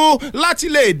kojú láti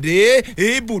lè dé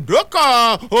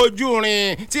ibùdókọ̀ ojú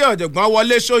irin tí ọ̀jọ̀gbọ́n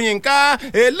Wọlé Ṣóyínká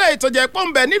eléyìí tó jẹ́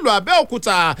pọ́ńbẹ́ nílùú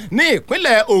abẹ́òkúta ní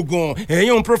ìpínlẹ̀ ògùn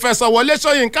èyún Professor Wọlé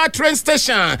Ṣóyínká train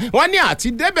station wọ́n ní àti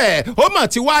débẹ̀ ó mọ̀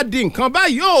tí wàá di nǹkan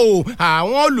báyìí o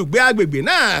àwọn olùgbé agbègbè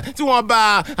náà tí wọ́n bá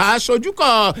aṣojú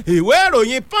kan ìwé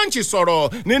ìròyìn Punch sọ̀rọ̀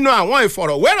nínú àwọn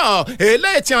ìfọ̀rọ̀wérọ̀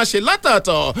eléyìí tí wọ́n ṣe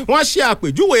látọ̀ọ̀tọ̀ wọ́n ṣe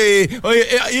àpèjúwe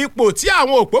ipò tí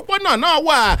àwọn òpópónà náà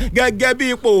wà gẹ́gẹ́ bí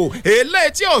ipò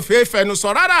eléyìí tí ò fẹ́ fẹnusọ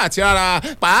rárá àti rárá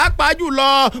pàápàá jùlọ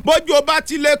bójú ọba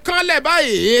ti lè kánlẹ̀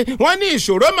báyìí wọ́n ní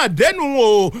ìṣòro mà dénú o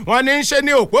wọ́n ní í ṣe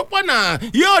ní òpópónà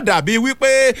yóò dàbí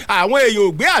wípé àwọn èèyàn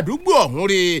ò gbé àdúgbò ọ̀hún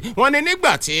rí wọ́n ní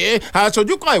nígbà tí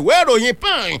aṣojú kan ìwé ìròyìn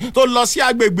Punch tó lọ sí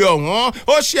agbègbè ọ̀hún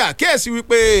ó ṣe àkíyèsí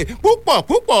wípé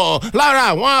púpọ̀ lára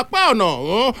àwọn apá ọ̀nà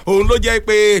ọ̀hún òun ló jẹ́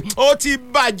pé ó ti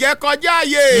bàjẹ́ kọjá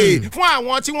ààyè fún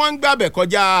àwọn tí wọ́n ń gbàbẹ̀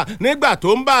kọjá nígbà tó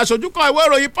ń bá aṣojú kan ìwé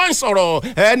ìròyìn Punch sọ̀rọ̀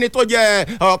ẹni tó jẹ́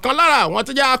ọ̀kan lára àwọn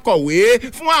tó jẹ́ akọ̀wé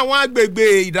fún àwọn agbègbè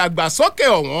ìdàgbàsókè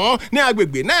ọ̀hún ní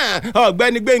agbègbè náà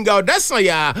ọ̀gbẹ́ni Gbénga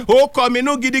Ọ̀dẹ́sànyà ó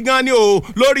kọminú gidi gan ni o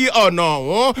lórí ọ̀nà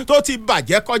ọ̀hún tó ti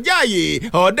bàjẹ́ kọjá ààyè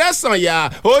Ọ̀dẹ́sànyà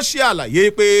ó ṣe àlàyé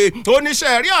pé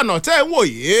oníṣẹ́ rí ọ̀nà tẹ́ ń wò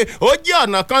yìí ó jẹ́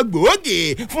ọ̀nà kan gbòógì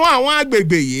fún àwọn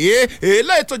agbègbè yìí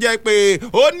eléyìí tó jẹ́ pé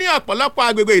ó ní ọ̀pọ̀lọpọ̀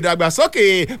agbègbè ìdàgbàsókè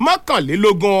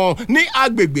mọ́kànlélógún ní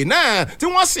agbègbè náà tí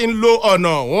wọ́n sì ń lo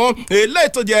ọ̀nà ọ̀hún eléyìí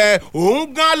tó jẹ́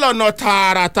òun gan lọ́nà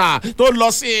tààràtà tó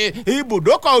lọ sí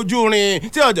ibùdókọ̀ ojú irin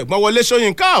tí ọ̀jọ̀gbọ́n Wọlé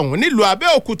Ṣóyínká ọ̀hún nílùú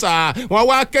Abẹ́òkúta wọ́n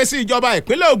wá ké sí ìjọba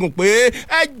ìpínlẹ̀ Ògùn pé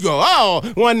ẹ jọ̀ọ́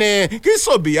wọ́n ní kí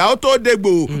sòbìyà ó tó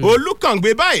dégbò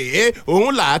olùkàngbé báyìí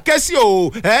òun là á ké sí o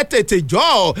ẹ tètè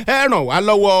jọ̀ọ́ ẹ ràn wá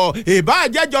lọ́wọ́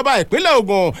ìbáàjẹ́jọba ìpínlẹ̀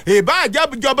Ògùn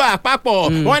ìbáàjẹ́jọba àpapọ̀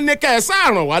wọ́n ní kẹ́ ẹ sáà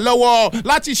ràn wá lọ́wọ́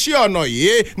láti ṣe ọ̀nà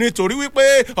yìí nítorí wípé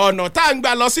ọ̀nà tá à ń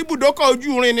gbà lọ sí ibùdókọ̀ ojú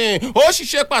irin ni ó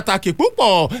ṣiṣẹ́ pàtàkì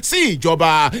púpọ̀ sí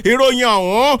ìjọba ìròyìn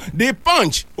ọ̀hún The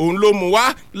Punch òun ló mú wá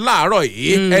láàárọ̀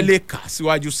yìí ẹ lè kà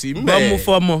síwájú sí mẹ́. gbọ́mọ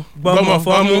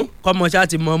fọ́mú kọ́mọ ṣáà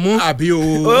ti mọ̀ mú. àbí o.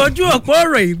 ojú òpó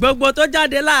ròyìn gbogbo tó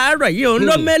jáde láàárọ̀ yìí òun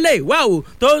ló mẹ́lẹ̀ ìwà o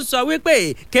tó ń sọ wípé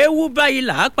kéwú báyìí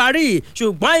là á parí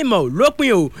ṣùgbọ́n ìmọ̀ ò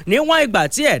lópin o níwọ̀n ìgbà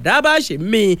tí ẹ̀dá bá ṣe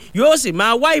mí yóò sì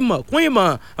máa wá ìmọ̀ kún ìmọ̀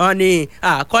ọ̀nì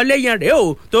àkọlé yẹn rèé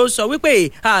o tó sọ wípé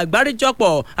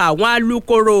àgbáríjọpọ̀ àwọn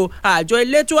alukoro àjọ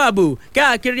elétò ààbò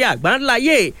káàkiri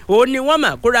àgbáńláyé òun ni wọ́n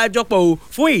máa kóra jọpọ̀ o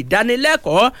fún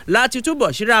ìdánilẹ́kọ̀ọ́ láti túbọ̀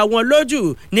ṣíra wọn lójú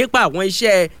nípa àwọn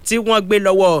iṣẹ́ tí wọ́n gbé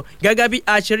lọ́wọ́ gẹ́gẹ́ bí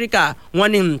aṣeríkà wọn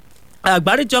ni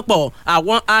àgbáríjọpọ̀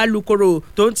àwọn alukoro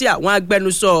tó ń ti àwọn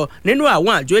agbẹnusọ nínú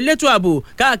àwọn àjọ elétò ààbò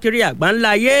káàkiri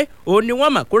àgbáńláyé òun ni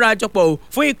wọ́n máa kóra jọpọ̀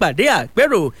fún ìpàdé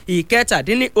àpérò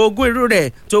ìkẹtàdínlógún irú rẹ̀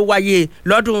tó wáyé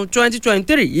lọ́dún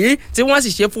 2023 yìí tí wọ́n sì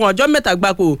ṣe fún ọjọ́ mẹ́ta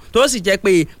gbáko tó sì jẹ́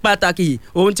pé pàtàkì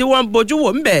ohun tí wọ́n ń bójú wò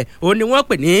ń bẹ̀ òun ni wọ́n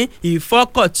pè ní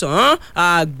ìfọkàntán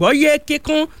àgbọ́yé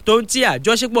kíkún tó ń ti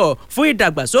àjọṣepọ̀ fún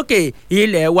ìdàgbàsókè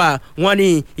ilẹ̀ wa wọ́n ní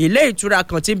ilé ìtura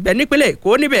kan ti bẹ nípínlẹ̀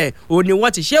Èkó níbẹ̀ òun ni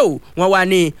wọ́n ti ṣe ò wọ́n wá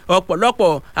ní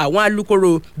ọ̀pọ̀lọpọ̀ àwọn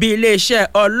alukoro bíi iléeṣẹ́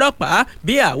ọlọ́pàá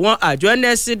bíi àwọn àjọ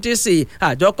NSCDC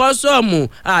àjọ kọ́sọ́ọ̀mù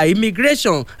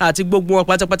immigration àti gbogbo wọn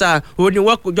pátápátá ó ní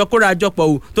wọ́n jọ kóra jọpọ̀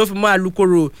o tó fi mọ́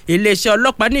alukoro iléeṣẹ́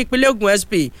ọlọ́pàá ní ìpínlẹ̀ Ògùn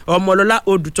SP Ọmọlọ́lá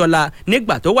Odùtọ́lá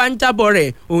nígbà tó wá ń jábọ̀ rẹ̀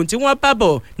ohun tí wọ́n bá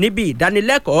bọ̀ níbi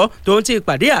ìdánilẹ́kọ̀ọ́ tó ń ti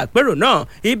ìpàdé àpérò náà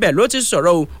ibẹ̀ ló ti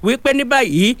sọ̀rọ̀ o wípé ní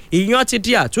báyìí iyán ti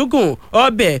di àtúgùn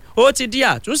ọbẹ̀ ó ti di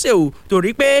àtúnṣe o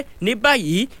torí pé ní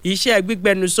báyìí iṣẹ́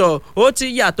gbígbẹnusọ ó ti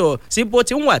yàtọ̀ sí bó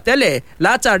ti ń wà tẹ́lẹ̀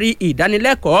látàrí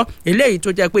ìdánilẹ́kọ̀ọ́ eléyìí tó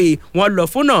jẹ́ pé wọ́n lọ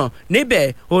fún náà níbẹ̀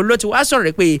òun ló ti wá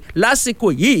sọ̀rọ̀ pé lásìkò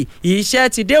yìí iṣẹ́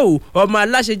ti dé o ọmọ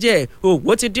aláṣẹ jẹ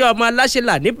òwò ti dé ọmọ aláṣẹ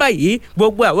là ní báyìí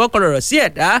gbogbo àwọn kọ̀rọ̀rọ̀ sí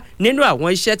ẹ̀dá nínú àwọn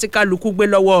iṣẹ́ tí kálukú gbé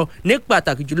lọ́wọ́ ní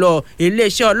pàtàkì jùlọ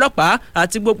iléeṣẹ́ ọlọ́pàá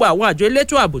àti gbogbo àwọn àjọ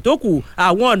elétò ààbò tó kù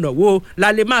àwọn ọ̀nà wo la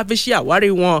lè máa fi ṣe àwárí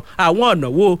wọn àwọn ọ̀nà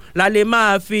wo la lè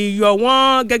máa fi yọ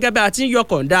wọ́n gẹ́gẹ́ bí a ti ń yọ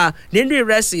kọ̀ǹda nínú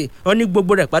ìrẹsì ó ní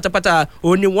gbogbo rẹ̀ pátápátá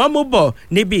òun ni wọ́n mú bọ̀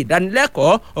níbi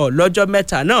ìdánilẹ́kọ̀ọ́ ọlọ́jọ́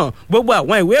mẹ́ta náà gbogbo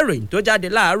àwọn ìwé ìròyìn tó jáde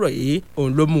láàárọ̀ yìí òun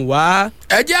ló mú wá.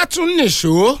 ẹ jẹ́ tún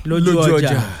nìṣó lójú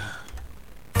ọjà.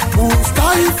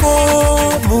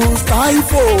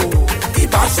 Mustaifo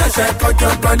ibà ṣẹ̀ṣẹ̀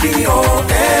kọjọ́gbọ́n ní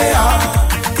OAR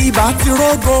ibà ti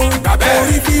rógo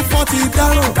orí fífọ́ ti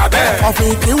dárò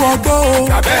ọ̀fìn kí wọ́n gbó o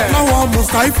lọ́wọ́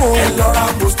mustapho. ẹ lọ ra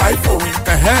mustapho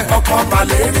ọkọ̀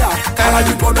malaria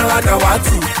káyọ̀dìbọ̀nà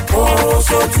dàwátì ó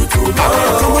so tutù náà.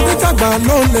 tọmọdé tàgbà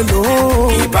ló lè lò ó.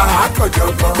 ibà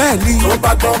àkànjọ̀gbọ́n bẹ́ẹ̀ni tó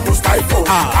bá gbọ́ mustapho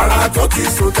ara tó ti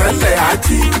sùn tẹ́lẹ̀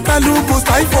ají. pẹ̀lú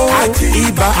mustapho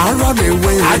ibà arọ lè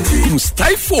wé.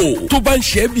 mustapho tó bá ń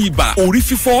ṣe é bí ibà orí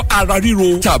fífọ́ ara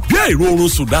ríro tàbí àìróorun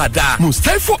sùn dáadáa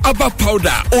mustapho herbal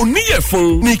powder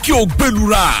oníyẹ̀fun ni kí o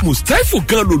gbẹlura mustapho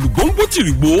gan lòlùgbòǹgbò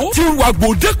tìrìgbò tí ń wa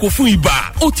gbòdẹ́kọ̀ fún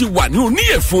ibà ó ti wà ní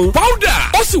oníyẹ̀fun powder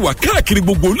ó sì wà káàkiri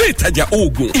gbogbo ilé ìtajà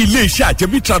oògùn iléeṣẹ́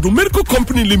àjẹbí tradu medical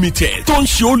company limited tó ń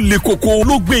ṣe ó le koko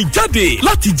ló gbé jáde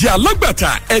láti jẹ́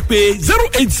alágbàtà ẹ pè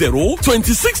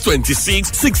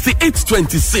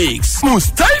 080-2626-6826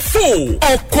 mustapho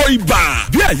ọkọ̀ ibà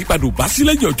bí àyípadà ò bá sí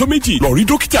lẹ́yìn ọjọ́ méjì lọ rí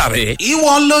dókítà rẹ̀.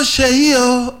 ìwọ ló ṣe yí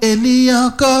o ènìyàn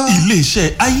kọ́. iléeṣẹ́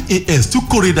ias tún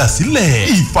kórèdà sílẹ̀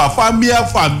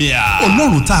ìfàfàmìàfàmìà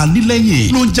ọlọ́run tá a ní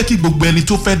lẹ́yìn ló ń jẹ́ kí gbogbo ẹni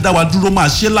tó fẹ́ dá wa dúró máa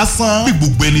ṣe lásán bí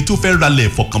gbogbo ẹni tó fẹ́ ralẹ̀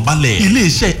fọkànbalẹ̀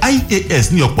iléeṣẹ́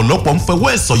ias ní ọ̀pọ̀lọpọ̀ ń fẹwọ́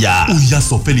ẹ̀ sọ̀yà ó yà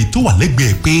sọ̀fẹ́ni tó wà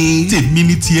lẹ́gbẹ̀ẹ́ pé tèmi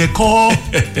ni tiẹ̀ kọ́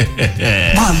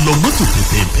máa lọ mọ́tò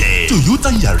pẹ̀pẹ̀pẹ̀ Toyota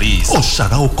Yaris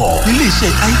ọ̀ṣàrà ọkọ̀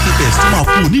iléeṣẹ́ ias tó máa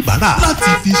fún oníbàárà láti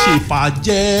fi ṣe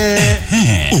ìfàjẹ́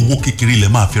owó kékeré lẹ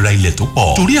máa fi ra ilẹ̀ tó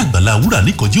pọ̀ torí àgbàlá wúrà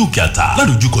níkọjú òkè àtà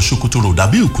ládojúkọ Sokoto road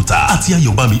Abẹ́òkúta àti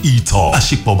Ayọ̀bámi ìtọ̀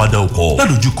àṣepọ̀ bàdà ọkọ̀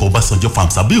ládojúkọ Ọbásanjọ́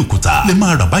farms Abẹ́òkúta lè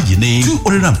máa rà báyìí ní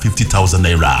 250,000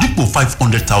 naira dípò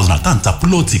 500,000 àtàǹtà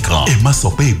púlọ̀tì kan ẹ má sọ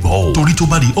pé ìgbọ́ o torí tó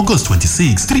bá di August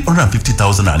 26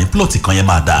 350,000 naira ní púlọ̀tì kan yẹn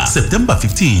máa dà September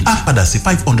 15 á padà sí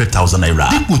 500,000 naira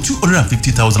dípò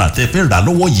 250,000 àtẹ́fẹ́ rà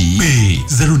lọ́wọ́ yìí pé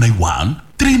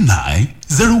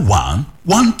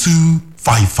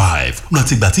 09139011255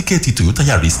 rántí gba tíkẹ́ẹ̀tì Toyota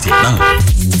Yaris tiẹ̀ náà.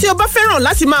 tí o bá fẹ́ràn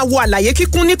láti máa wo àlàyé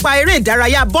kíkún nípa eré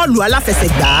ìdárayá bọ́ọ̀lù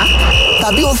aláfẹsẹ̀gbá.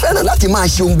 tàbí o fẹ́ràn láti máa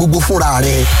ṣe ohun gbogbo fúnra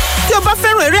rẹ̀. tí o bá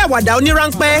fẹ́ràn eré àwàdà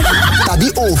oníránpẹ́. tàbí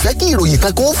o ò fẹ́ kí ìròyìn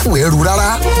kan kó fún ẹrù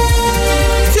rárá.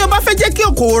 tí o bá fẹ́ jẹ́ kí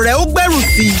okòwò rẹ̀ ó gbèrú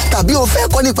sí i. tàbí o fẹ́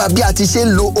kọ́ nípa bí a ti ṣe ń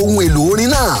lo ohun èlò orin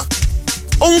náà.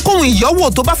 ohunkóhun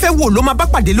ìyọ́wò tó bá fẹ́ wò ló máa bá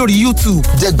pàdé lórí YouTube.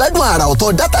 jẹ̀gbádùn àrà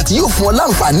ọ̀tọ̀ dátà tí yóò fún ọ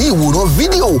láǹfààní ìwòran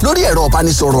fídíò lórí ẹ̀rọ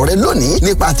ìbánisọ̀rọ̀ rẹ lónìí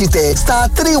nípa títẹ̀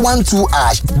 *312#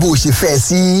 bó o ṣe fẹ́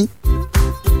sí.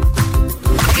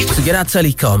 Together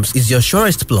Telecoms is your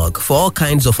surest plug for all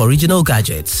kinds of original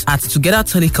gadgets. At Together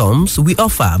Telecoms, we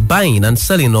offer buying and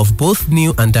selling of both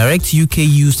new and direct UK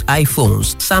used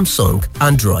iPhones, Samsung,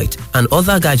 Android, and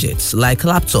other gadgets like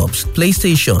laptops,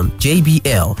 PlayStation,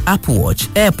 JBL, Apple Watch,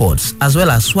 AirPods, as well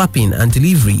as swapping and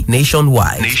delivery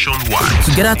nationwide.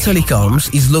 Together Telecoms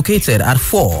is located at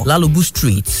 4 Lalubu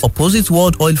Street, opposite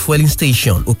World Oil Fueling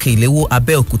Station, Okelewo,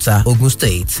 Abeokuta, Ogun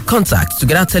State. Contact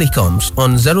Together Telecoms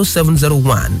on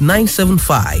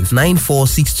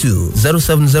 0701-975-9462,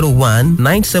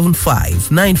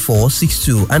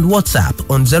 0701-975-9462, and WhatsApp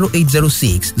on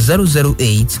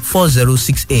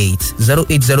 0806-008-4068,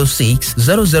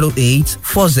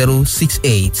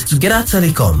 0806-008-4068. Together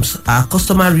Telecoms, our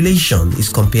customer relation is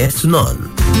compared to none.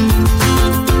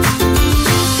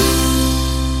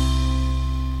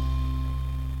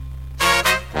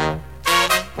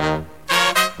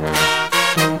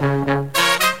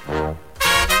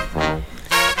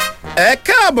 ẹ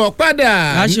káàbọ̀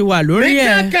padà. a ṣì wà lórí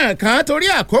ẹ̀. ní kankan torí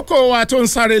àkókò wa tó ń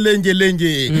sáré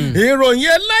léńjeléńje. ìròyìn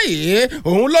eléyìí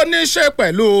òun ló ní í ṣe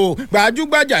pẹ̀lú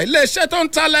gbajúgbajà iléeṣẹ́ tó ń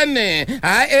ta lẹ́nì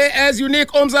IAS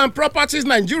Unique Homes and Properties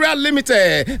Nigeria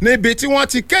Limited níbi tí wọ́n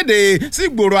ti kéde sí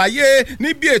gbòòrò ayé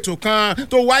níbi ètò kan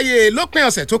tó wáyé lópin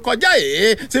ọ̀sẹ̀ tó kọjá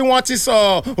yìí tí wọ́n ti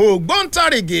sọ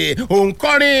ògbóǹtarìgì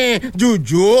òǹkọrin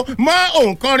jùjú mọ́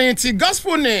òǹkọrin ti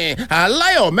gospel ní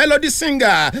aláyọ̀ melody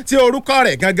singer tí orúkọ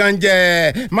rẹ̀ gangan jẹ́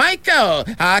Michael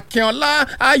Akínọlá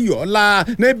Ayọ̀ọ́lá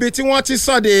níbi tí wọ́n ti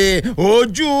sọ́de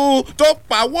ojú tó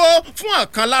pawó fún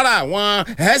ọ̀kan lára àwọn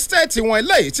estate wọn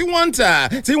eléyìí tí wọ́n ń tà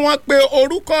tí wọ́n pe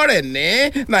orúkọ rẹ̀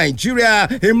ní Nigeria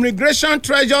Immigration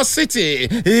Treasure City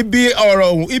ibi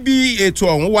ètò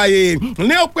ọ̀hún wáyé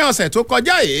ní òpin ọ̀sẹ̀ tó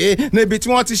kọjá yìí níbi tí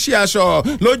wọ́n ti ṣí aṣọ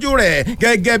lójú rẹ̀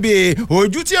gẹ́gẹ́ bí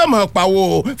ojú tí ó mọ̀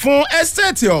pawó fún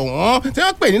estate ọ̀hún tí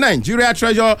wọ́n pè ní Nigeria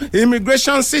Treasure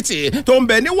Immigration City tó ń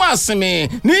bẹ ní Wàsímì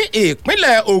ní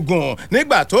ìpínlẹ̀ Ògùn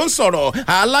nígbà tó ń sọ̀rọ̀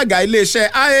alága iléeṣẹ́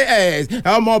IAS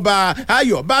ọmọọba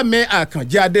Ayọ̀bámi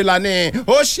Àkànjí Adélàní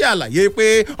ó ṣe àlàyé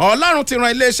pé Ọlọ́run ti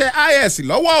ran iléeṣẹ́ IAS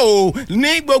lọ́wọ́ o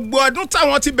ní gbogbo ọdún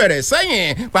táwọn ti bẹ̀rẹ̀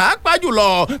sẹ́yìn pàápàá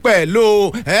jùlọ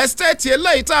pẹ̀lú estate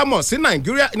eléyìí tá a mọ̀ sí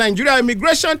Nigeria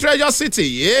Immigration Treasure City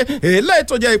yìí eléyìí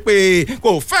tó jẹ́ pé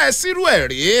kò fẹ́ sírú ẹ̀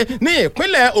rí ní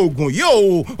ìpínlẹ̀ Ògùn yìí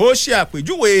o ó ṣe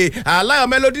àpèjúwe Aláyọ̀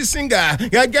Melody Singer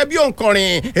gẹ́gẹ́ bí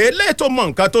òǹkọrin eléyìí tó mọ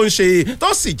nǹkan tó ń ṣe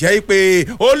tó sì jẹ́ pé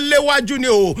ó léwájú ni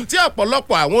o tí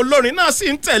ọ̀pọ̀lọpọ̀ àwọn olórin náà sì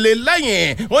ń tẹ̀lé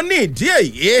lẹ́yìn ó ní ìdí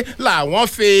èyí làwọn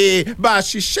fi bá a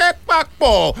ṣiṣẹ́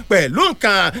papọ̀ pẹ̀lú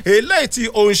nǹkan eléyìí tí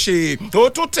ó ń ṣe tó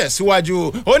tún tẹ̀síwájú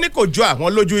ó ní kò jọ àwọn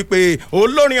lójú pé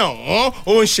olórin ọ̀hún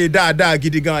ó ń ṣe dáadáa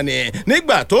gidi gan ni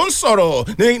nígbà tó ń sọ̀rọ̀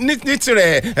ní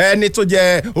tirẹ̀ ẹni tó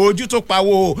jẹ́ ojú tó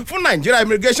pawó fún Nigeria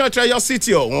Immigration Treasure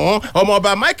City ọ̀hún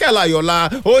ọmọọba Michael Ayọ̀lá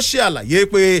ó ṣe àlàyé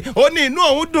pé ó ní inú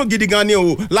òun dùn gidi gan ni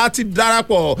o láti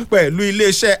darapọ̀ pẹ̀lú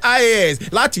iléeṣẹ́ IAS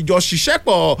láti jọ ṣiṣẹ́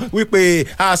pọ̀ wípé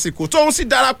àsìkò tó ń sì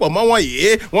darapọ̀ mọ́ wọn yìí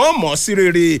wọ́n mọ̀ sí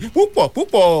rere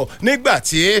púpọ̀ nígbà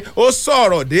tí ó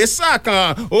sọ̀rọ̀ dé sáà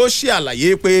kan ó ṣe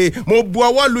àlàyé pé mo bu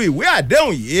ọwọ́ lu ìwé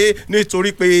àdéhùn yìí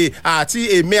nítorí pé àti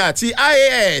èmi àti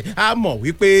IAS a mọ̀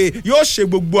wípé yóò ṣe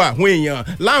gbogbo àwọn èèyàn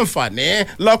láǹfààní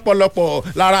lọ́pọ̀lọpọ̀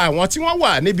lára àwọn tí wọ́n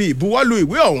wà níbi ìbuwọ́lù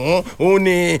ìwé ọ̀hún òun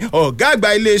ni ọ̀gá àgbà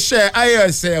iléeṣẹ́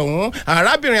IAS ọ̀hún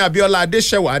arábìnrin Abíọ́lá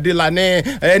Adéṣẹ́wà Adélànì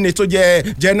ẹni tó jẹ́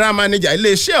general manager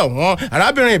iléeṣẹ́ ọ̀hún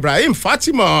arábìnrin Ibrahim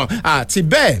Fatima àti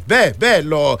bẹ́ẹ̀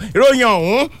lọ ìròyìn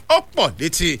ọ̀hún ó pọ̀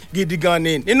létí gidi gan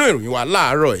ni nínú ìròyìn wa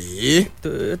láàárọ̀ yìí.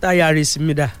 táyà rí sí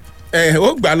mi dá. Ó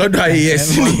gbà lọ́dọ̀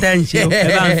IAS ni. ẹ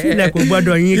bá ń filẹ̀ kò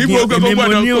gbọ́dọ̀ yín gí èmi mo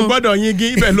ní o. kò gbọ́dọ̀ yín gí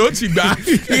ibẹ̀ ló ti gbà.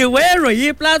 ìwé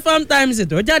ìròyìn Platform Times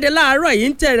tó jáde láàárọ̀ yìí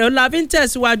ń tẹ̀lé la fi ń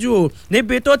tẹ̀síwájú o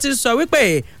níbi tó ti sọ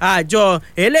wípé àjọ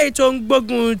eléyìí tó ń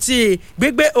gbógun ti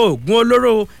gbígbé oògùn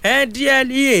olóró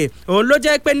NDLEA òun ló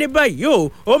jẹ́ pé ní báyìí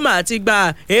o ó máa ti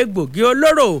gba egbògi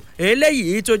olóró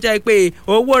eléyìí tó jẹ́ pé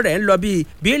owó rẹ̀ ń lọ bíi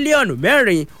bílíọ̀nù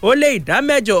 4 ó lé ìdá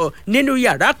 8 nínú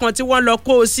yàrá kan tí wọ́n lọ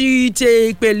kó sí ti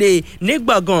ìpele ní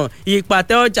gbọ̀ngàn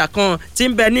ìpàtẹ ọjà kan tí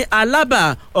ń bẹ ní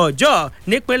Alábà Ọ̀jọ́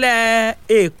nípínlẹ̀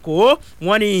Èkó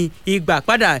wọ́n ní ìgbà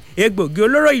padà egbògi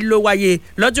olóró yìí ló wáyé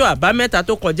lọ́jọ́ àbámẹ́ta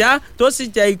tó kọjá tó sì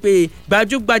jẹ́ pé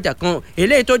gbajúgbajà kan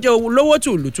eléyìí tó jẹ́ olówó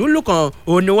tùlùtùlù kan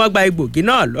òun ni wọ́n gba egbògi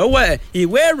náà lọ́wọ́ ẹ̀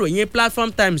ìwé ìròyìn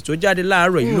Platform Times tó jáde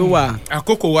láàárọ̀ yìí ló wà.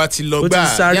 àkókò wa ti lọ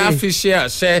gbà yá fi ṣe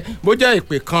àṣẹ bó jẹ́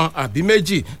ìpè kan àbí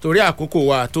méjì torí àkókò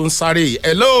wa tó ń sáré yìí.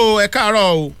 Hello, ẹ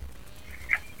káàárọ̀ o.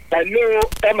 Hello,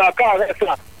 ẹ máa káàárọ̀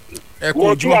sà. Ẹ kú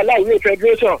ojú. Wọ́n aláìwé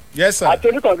federation. Yes sir. Àti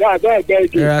oníkànga àgbẹ̀ ẹgbẹ́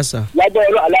èdè. Lágbẹ́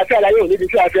àlàáfíà láyé òní ibi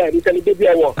tí a fi àìní tẹni débi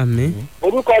ẹ̀wọ̀.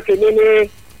 Orúkọ tèmi ní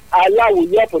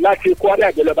aláwòye ọ̀pọ̀ láti Kwara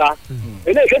àjẹlọba.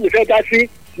 Ilé ìfẹ́ mi fẹ́ dá sí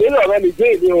nínú ọ̀rọ̀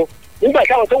Nìjẹ́ ìlú o. Nígbà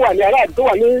táwọn tó wà ní aráàlú tó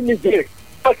wà ní Nìjẹ́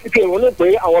wọ́n ti fi ìrònú pé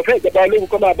àwọn fẹ́ ìjọba ológun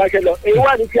kọ́ máa báṣẹ́ lọ. Èyí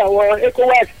wà ní ti àwọn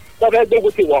ECOWAS tó fẹ́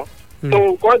gbógun ti wọ́n. tó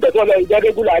kọ́ tẹ̀sán lọ ìjọ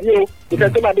rẹ́gúlà ní o ìfẹ́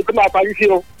tó máa di kó máa parí sí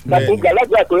o láti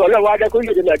gbàlagbà pé ọlọ́run adé kó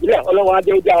yèdè nàìjíríà ọlọ́run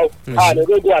adé ó já o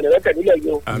ànírògùn ànírẹ́tẹ̀ nílẹ̀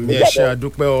yìí o. àmì ẹ̀ṣẹ̀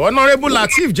àdúpẹ́ o honourable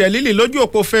Lateef Jelili lójú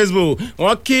òpó Facebook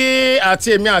wọ́n kí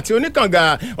àti èmi àti oníkànga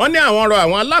wọ́n ní àwọn ọ̀rọ̀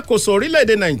àwọn alákòóso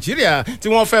orílẹ̀-èdè nàìjíríà tí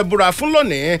wọ́n fẹ́ búra fún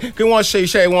lónìí kí wọ́n ṣe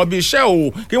iṣẹ́ wọn bí iṣẹ́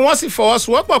o kí wọ́n sì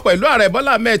fọwọ́sowọ́pọ̀ pẹ̀lú ààrẹ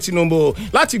Bọ́lá Ahmed Tinubu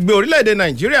láti gbé orílẹ̀-èdè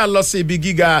nàìjíríà lọ sí ibi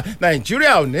gíga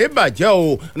nàìjíríà ò ní bàjẹ́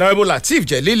o honourable Lateef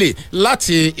Jelili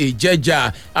láti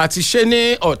Ìjẹ̀jà àti ṣe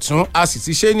ní ọ̀tún a sì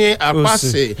ti ṣe ní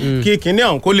apáṣẹ kí kinní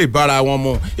ọ̀hún kó lè bára wọn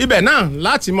mu ibẹ̀ náà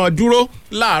láti mọ dúró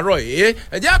láàárọ̀ yìí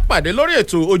ẹ jẹ́ á pàdé lórí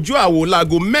ètò ojú àwo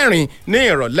láago 4 ní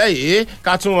ìrọ̀lẹ́ yìí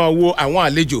ká tún wọn wo àwọn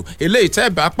àlejò eléyìí tẹ́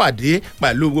bá pàdé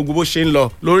pẹ̀lú gbogbo bó ṣe ń lọ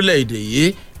lórílẹ̀‐èdè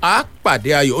yìí a pàdé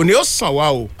ayọ̀ òní ó sàn wá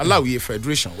o Aláwìyé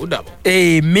Federation ó dàbọ̀.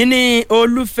 èmi ní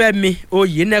Olúfẹ́mi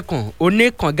Oyènẹ́kan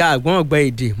oníkànga àgbọ̀n ọ̀gbẹ́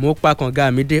èdè mo pa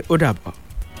kànga mi dé ó dàbọ̀.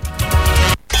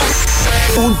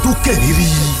 ó ń dún kẹ̀rìírí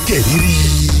kẹ̀rìírí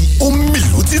ó ń mì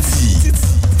lótìtì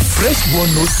Fresh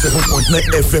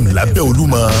 107.9 FM lábẹ́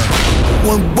Olúmọ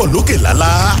wọ́n ń gbọ́ lókè lálá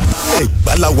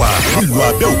Ẹ̀gbá la wà nílùú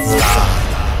Abẹ́òkúta.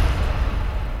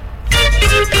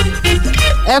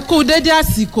 ẹ kú dédé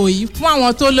àsìkò yìí fún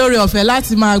àwọn tó lóore ọ̀fẹ́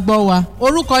láti máa gbọ́ wa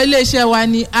orúkọ iléeṣẹ́ wa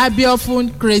ni Abiofun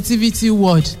Creativity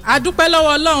World a dúpẹ́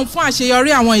lọ́wọ́ Ọlọ́run fún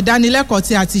àṣeyọrí àwọn ìdánilẹ́kọ̀ọ́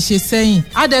tí a ti ṣe sẹ́yìn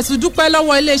a dẹ̀ tún dúpẹ́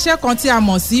lọ́wọ́ iléeṣẹ́ kan tí a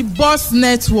mọ̀ sí Boss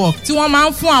Network tí wọ́n máa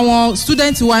ń fún àwọn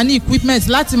student wa ní equipment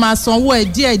láti máa sanwó ẹ̀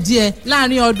díẹ̀díẹ̀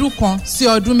láàrin ọdún kan sí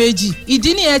ọdún méjì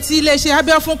ìdí nìyẹn tí iléeṣẹ́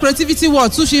Abiofun Creativity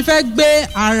World tún ṣe fẹ́ gbé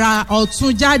àrà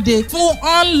ọ̀tun jáde fún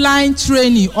online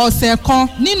training ọ̀sẹ̀ kan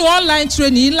nínú online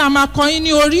training yìí la máa kọ́ yín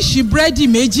ní oríṣi búrẹ́dì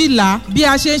 12 bí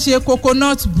a ṣe ń ṣe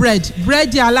coconut bread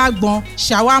búrẹ́dì alágbọn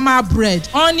shawarma bread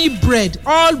honey bread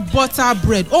all butter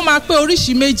bread ó máa pé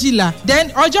oríṣi 12 then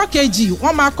ọjọ́ kejì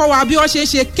wọ́n máa kọ́ wa bí wọ́n ṣe ń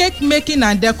ṣe cake making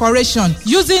and decoration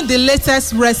using the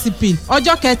latest recipe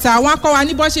ọjọ́ kẹta wọ́n á kọ́ wa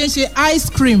ní bó ṣe ń ṣe ice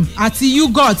cream àti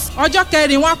yogurt ọjọ́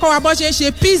kẹrin wọ́n á kọ́ wa bó ṣe ń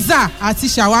ṣe pizza àti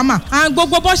shawarma and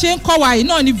gbogbo bó ṣe ń kọ́ wa yìí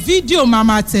náà ni fídíò máa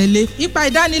máa tẹ̀lé ipa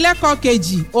ìdánilẹ́kọ̀ọ́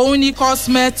kejì òun ni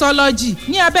cosmetology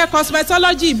ní abẹ́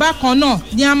cosmetology bákan náà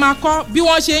ni a máa kọ́ bí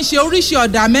wọ́n ṣe ń ṣe oríṣi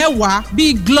ọ̀dà mẹ́wàá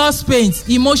bíi gloss paint,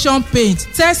 emotion paint,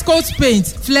 test coat paint,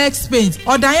 flex paint.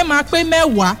 Ọ̀dà yẹn máa pé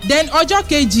mẹ́wàá. Then ọjọ́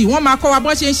kejì wọ́n máa kọ́ wa bó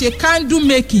ṣe ń ṣe candle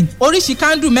making. Oríṣi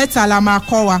candle mẹ́ta la máa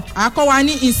kọ́ wa. A kọ́ wa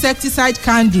ní insecticide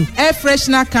candle, air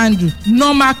freshener candle,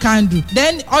 normal candle.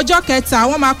 Then ọjọ́ kẹta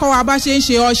wọ́n máa kọ́ wa bá ṣe ń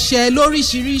ṣe ọṣẹ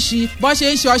lóríṣiríṣi, bó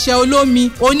ṣe ń ṣe ọṣẹ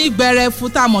olómi, onígbẹrẹfu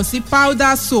tá a mọ̀ sí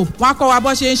powder soap. Wọ́n á kọ́ wa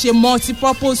bó ṣe ń ṣe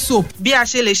multipurpose soap. Bí a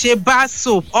ṣe lè ṣe bar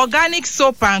soap, organic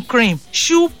soap and cream,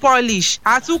 shoe polish.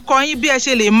 Àtúnkọ́ yín bí ẹ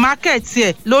ṣe lè market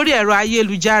ẹ̀ lórí ẹ̀rọ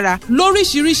ayélujára.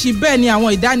 Lóríṣiríṣi bẹ́ẹ̀ ni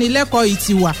àwọn ìdánilẹ́kọ̀ọ́ yìí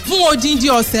ti wà. Fún odindi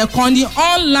ọ̀sẹ̀ kan ní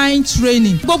online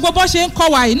training. Gbogbo bó ṣe ń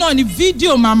kọ́ wa yìí náà ni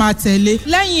fídíò máa máa tẹ̀lé.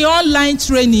 Lẹ́yìn online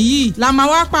training yìí la máa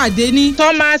wá pàdé ní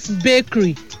Thomas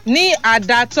Bakery ní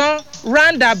Àdàtán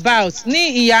roundabout ní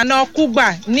ìyànà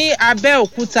Kúgbà ní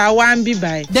Abẹ́òkúta wa ń bí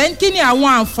báyìí. Then kí ni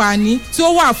àwọn àǹfààní tí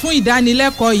ó wà fún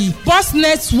ìdánilẹ́kọ̀ọ́ yìí? Boss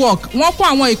Network wọ́n kó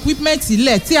àwọn equipment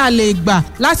ilẹ̀ tí a lè gbà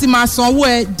láti máa sanwó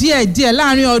ẹ díẹ̀díẹ̀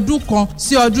láàrin ọdún kan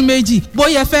sí ọdún méjì.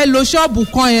 Bóyá ẹ fẹ́ lo ṣọ́ọ̀bù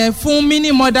kan yẹn fún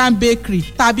mini modern bakery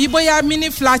tàbí bóyá mini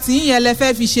flat yẹn lẹ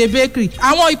fẹ́ fi ṣe bakery.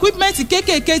 Àwọn equipment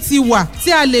kéékèèké ti wà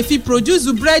tí a lè fi produce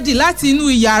búrẹ́dì láti inú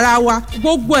ìyàrá wa.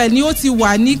 Gbogbo ẹ̀ ni ó ti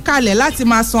wà níkàlẹ̀ láti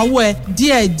máa sanwó ẹ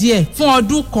díẹ̀díẹ̀ fún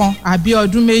ọdún kan àbí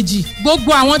ọdún méjì.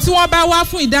 Gbogbo àwọn tí wọ́n bá wá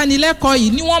fún ìdánilẹ́kọ̀ọ́ yìí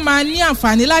ni wọ́n máa ní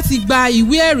àǹfààní láti gba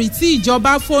ìwé ẹ̀rí tí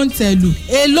ìjọba fòǹtẹ̀lù.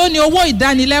 Èló ni owó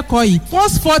ìdánilẹ́kọ̀ọ́ yìí?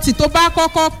 First 40 tó bá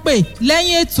kọ́kọ́ pè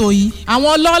lẹ́yìn ètò yìí,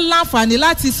 àwọn ló láǹfààní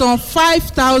láti san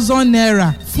 5,000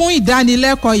 naira fún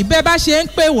ìdánilẹ́kọ̀ọ́ yìí. Bẹ́ẹ̀ bá ṣe ń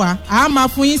pè wá, a máa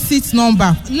fún yín seat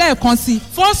number lẹ́ẹ̀kan sí.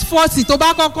 First 40 tó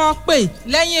bá kọ́kọ́ pè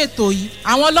lẹ́yìn ètò yìí,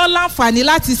 àwọn ló láǹfààní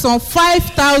láti san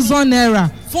 5,000 naira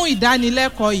fún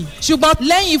ìdánilẹ́kọ̀ọ́ yìí. Ṣùgbọ́n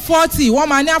lẹ́yìn 40 wọ́n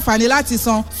máa ní àǹfààní láti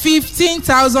san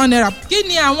 15,000 naira. Kí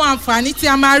ni àwọn àǹfààní tí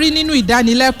a máa rí nínú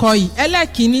ìdánilẹ́kọ̀ọ́ yìí?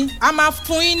 Ẹlẹ́kìíní, a máa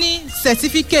fún yín ní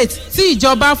certificate tí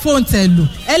ìjọba fòǹtẹ̀lù.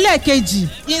 Ẹlẹ́kejì,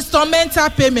 instrumental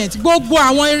payment. Gbogbo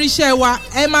àwọn irinṣẹ́ wa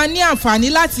ẹ máa ní àǹfààní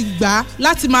láti gbà á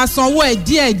láti máa sanwó ẹ̀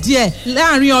díẹ̀díẹ̀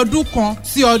láàrin ọdún kan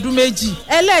sí ọdún méjì.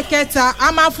 Ẹlẹ́kẹta,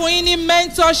 a máa fún yín ní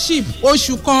mentorship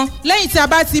oṣù kan. Lẹ́yìn tí a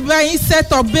bá ti bá yín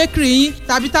set up bakery yín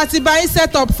tàbí tá a ti bá yín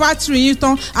set up factory yín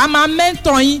tán, a máa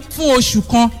mentor yín fún oṣù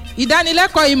kan.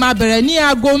 Ìdánilẹ́kọ̀ọ́ yìí máa bẹ̀rẹ̀ ní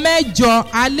aago 8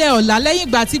 alẹ́ ọ̀la lẹ́yìn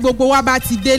ìgbà tí gbogbo wa bá ti dé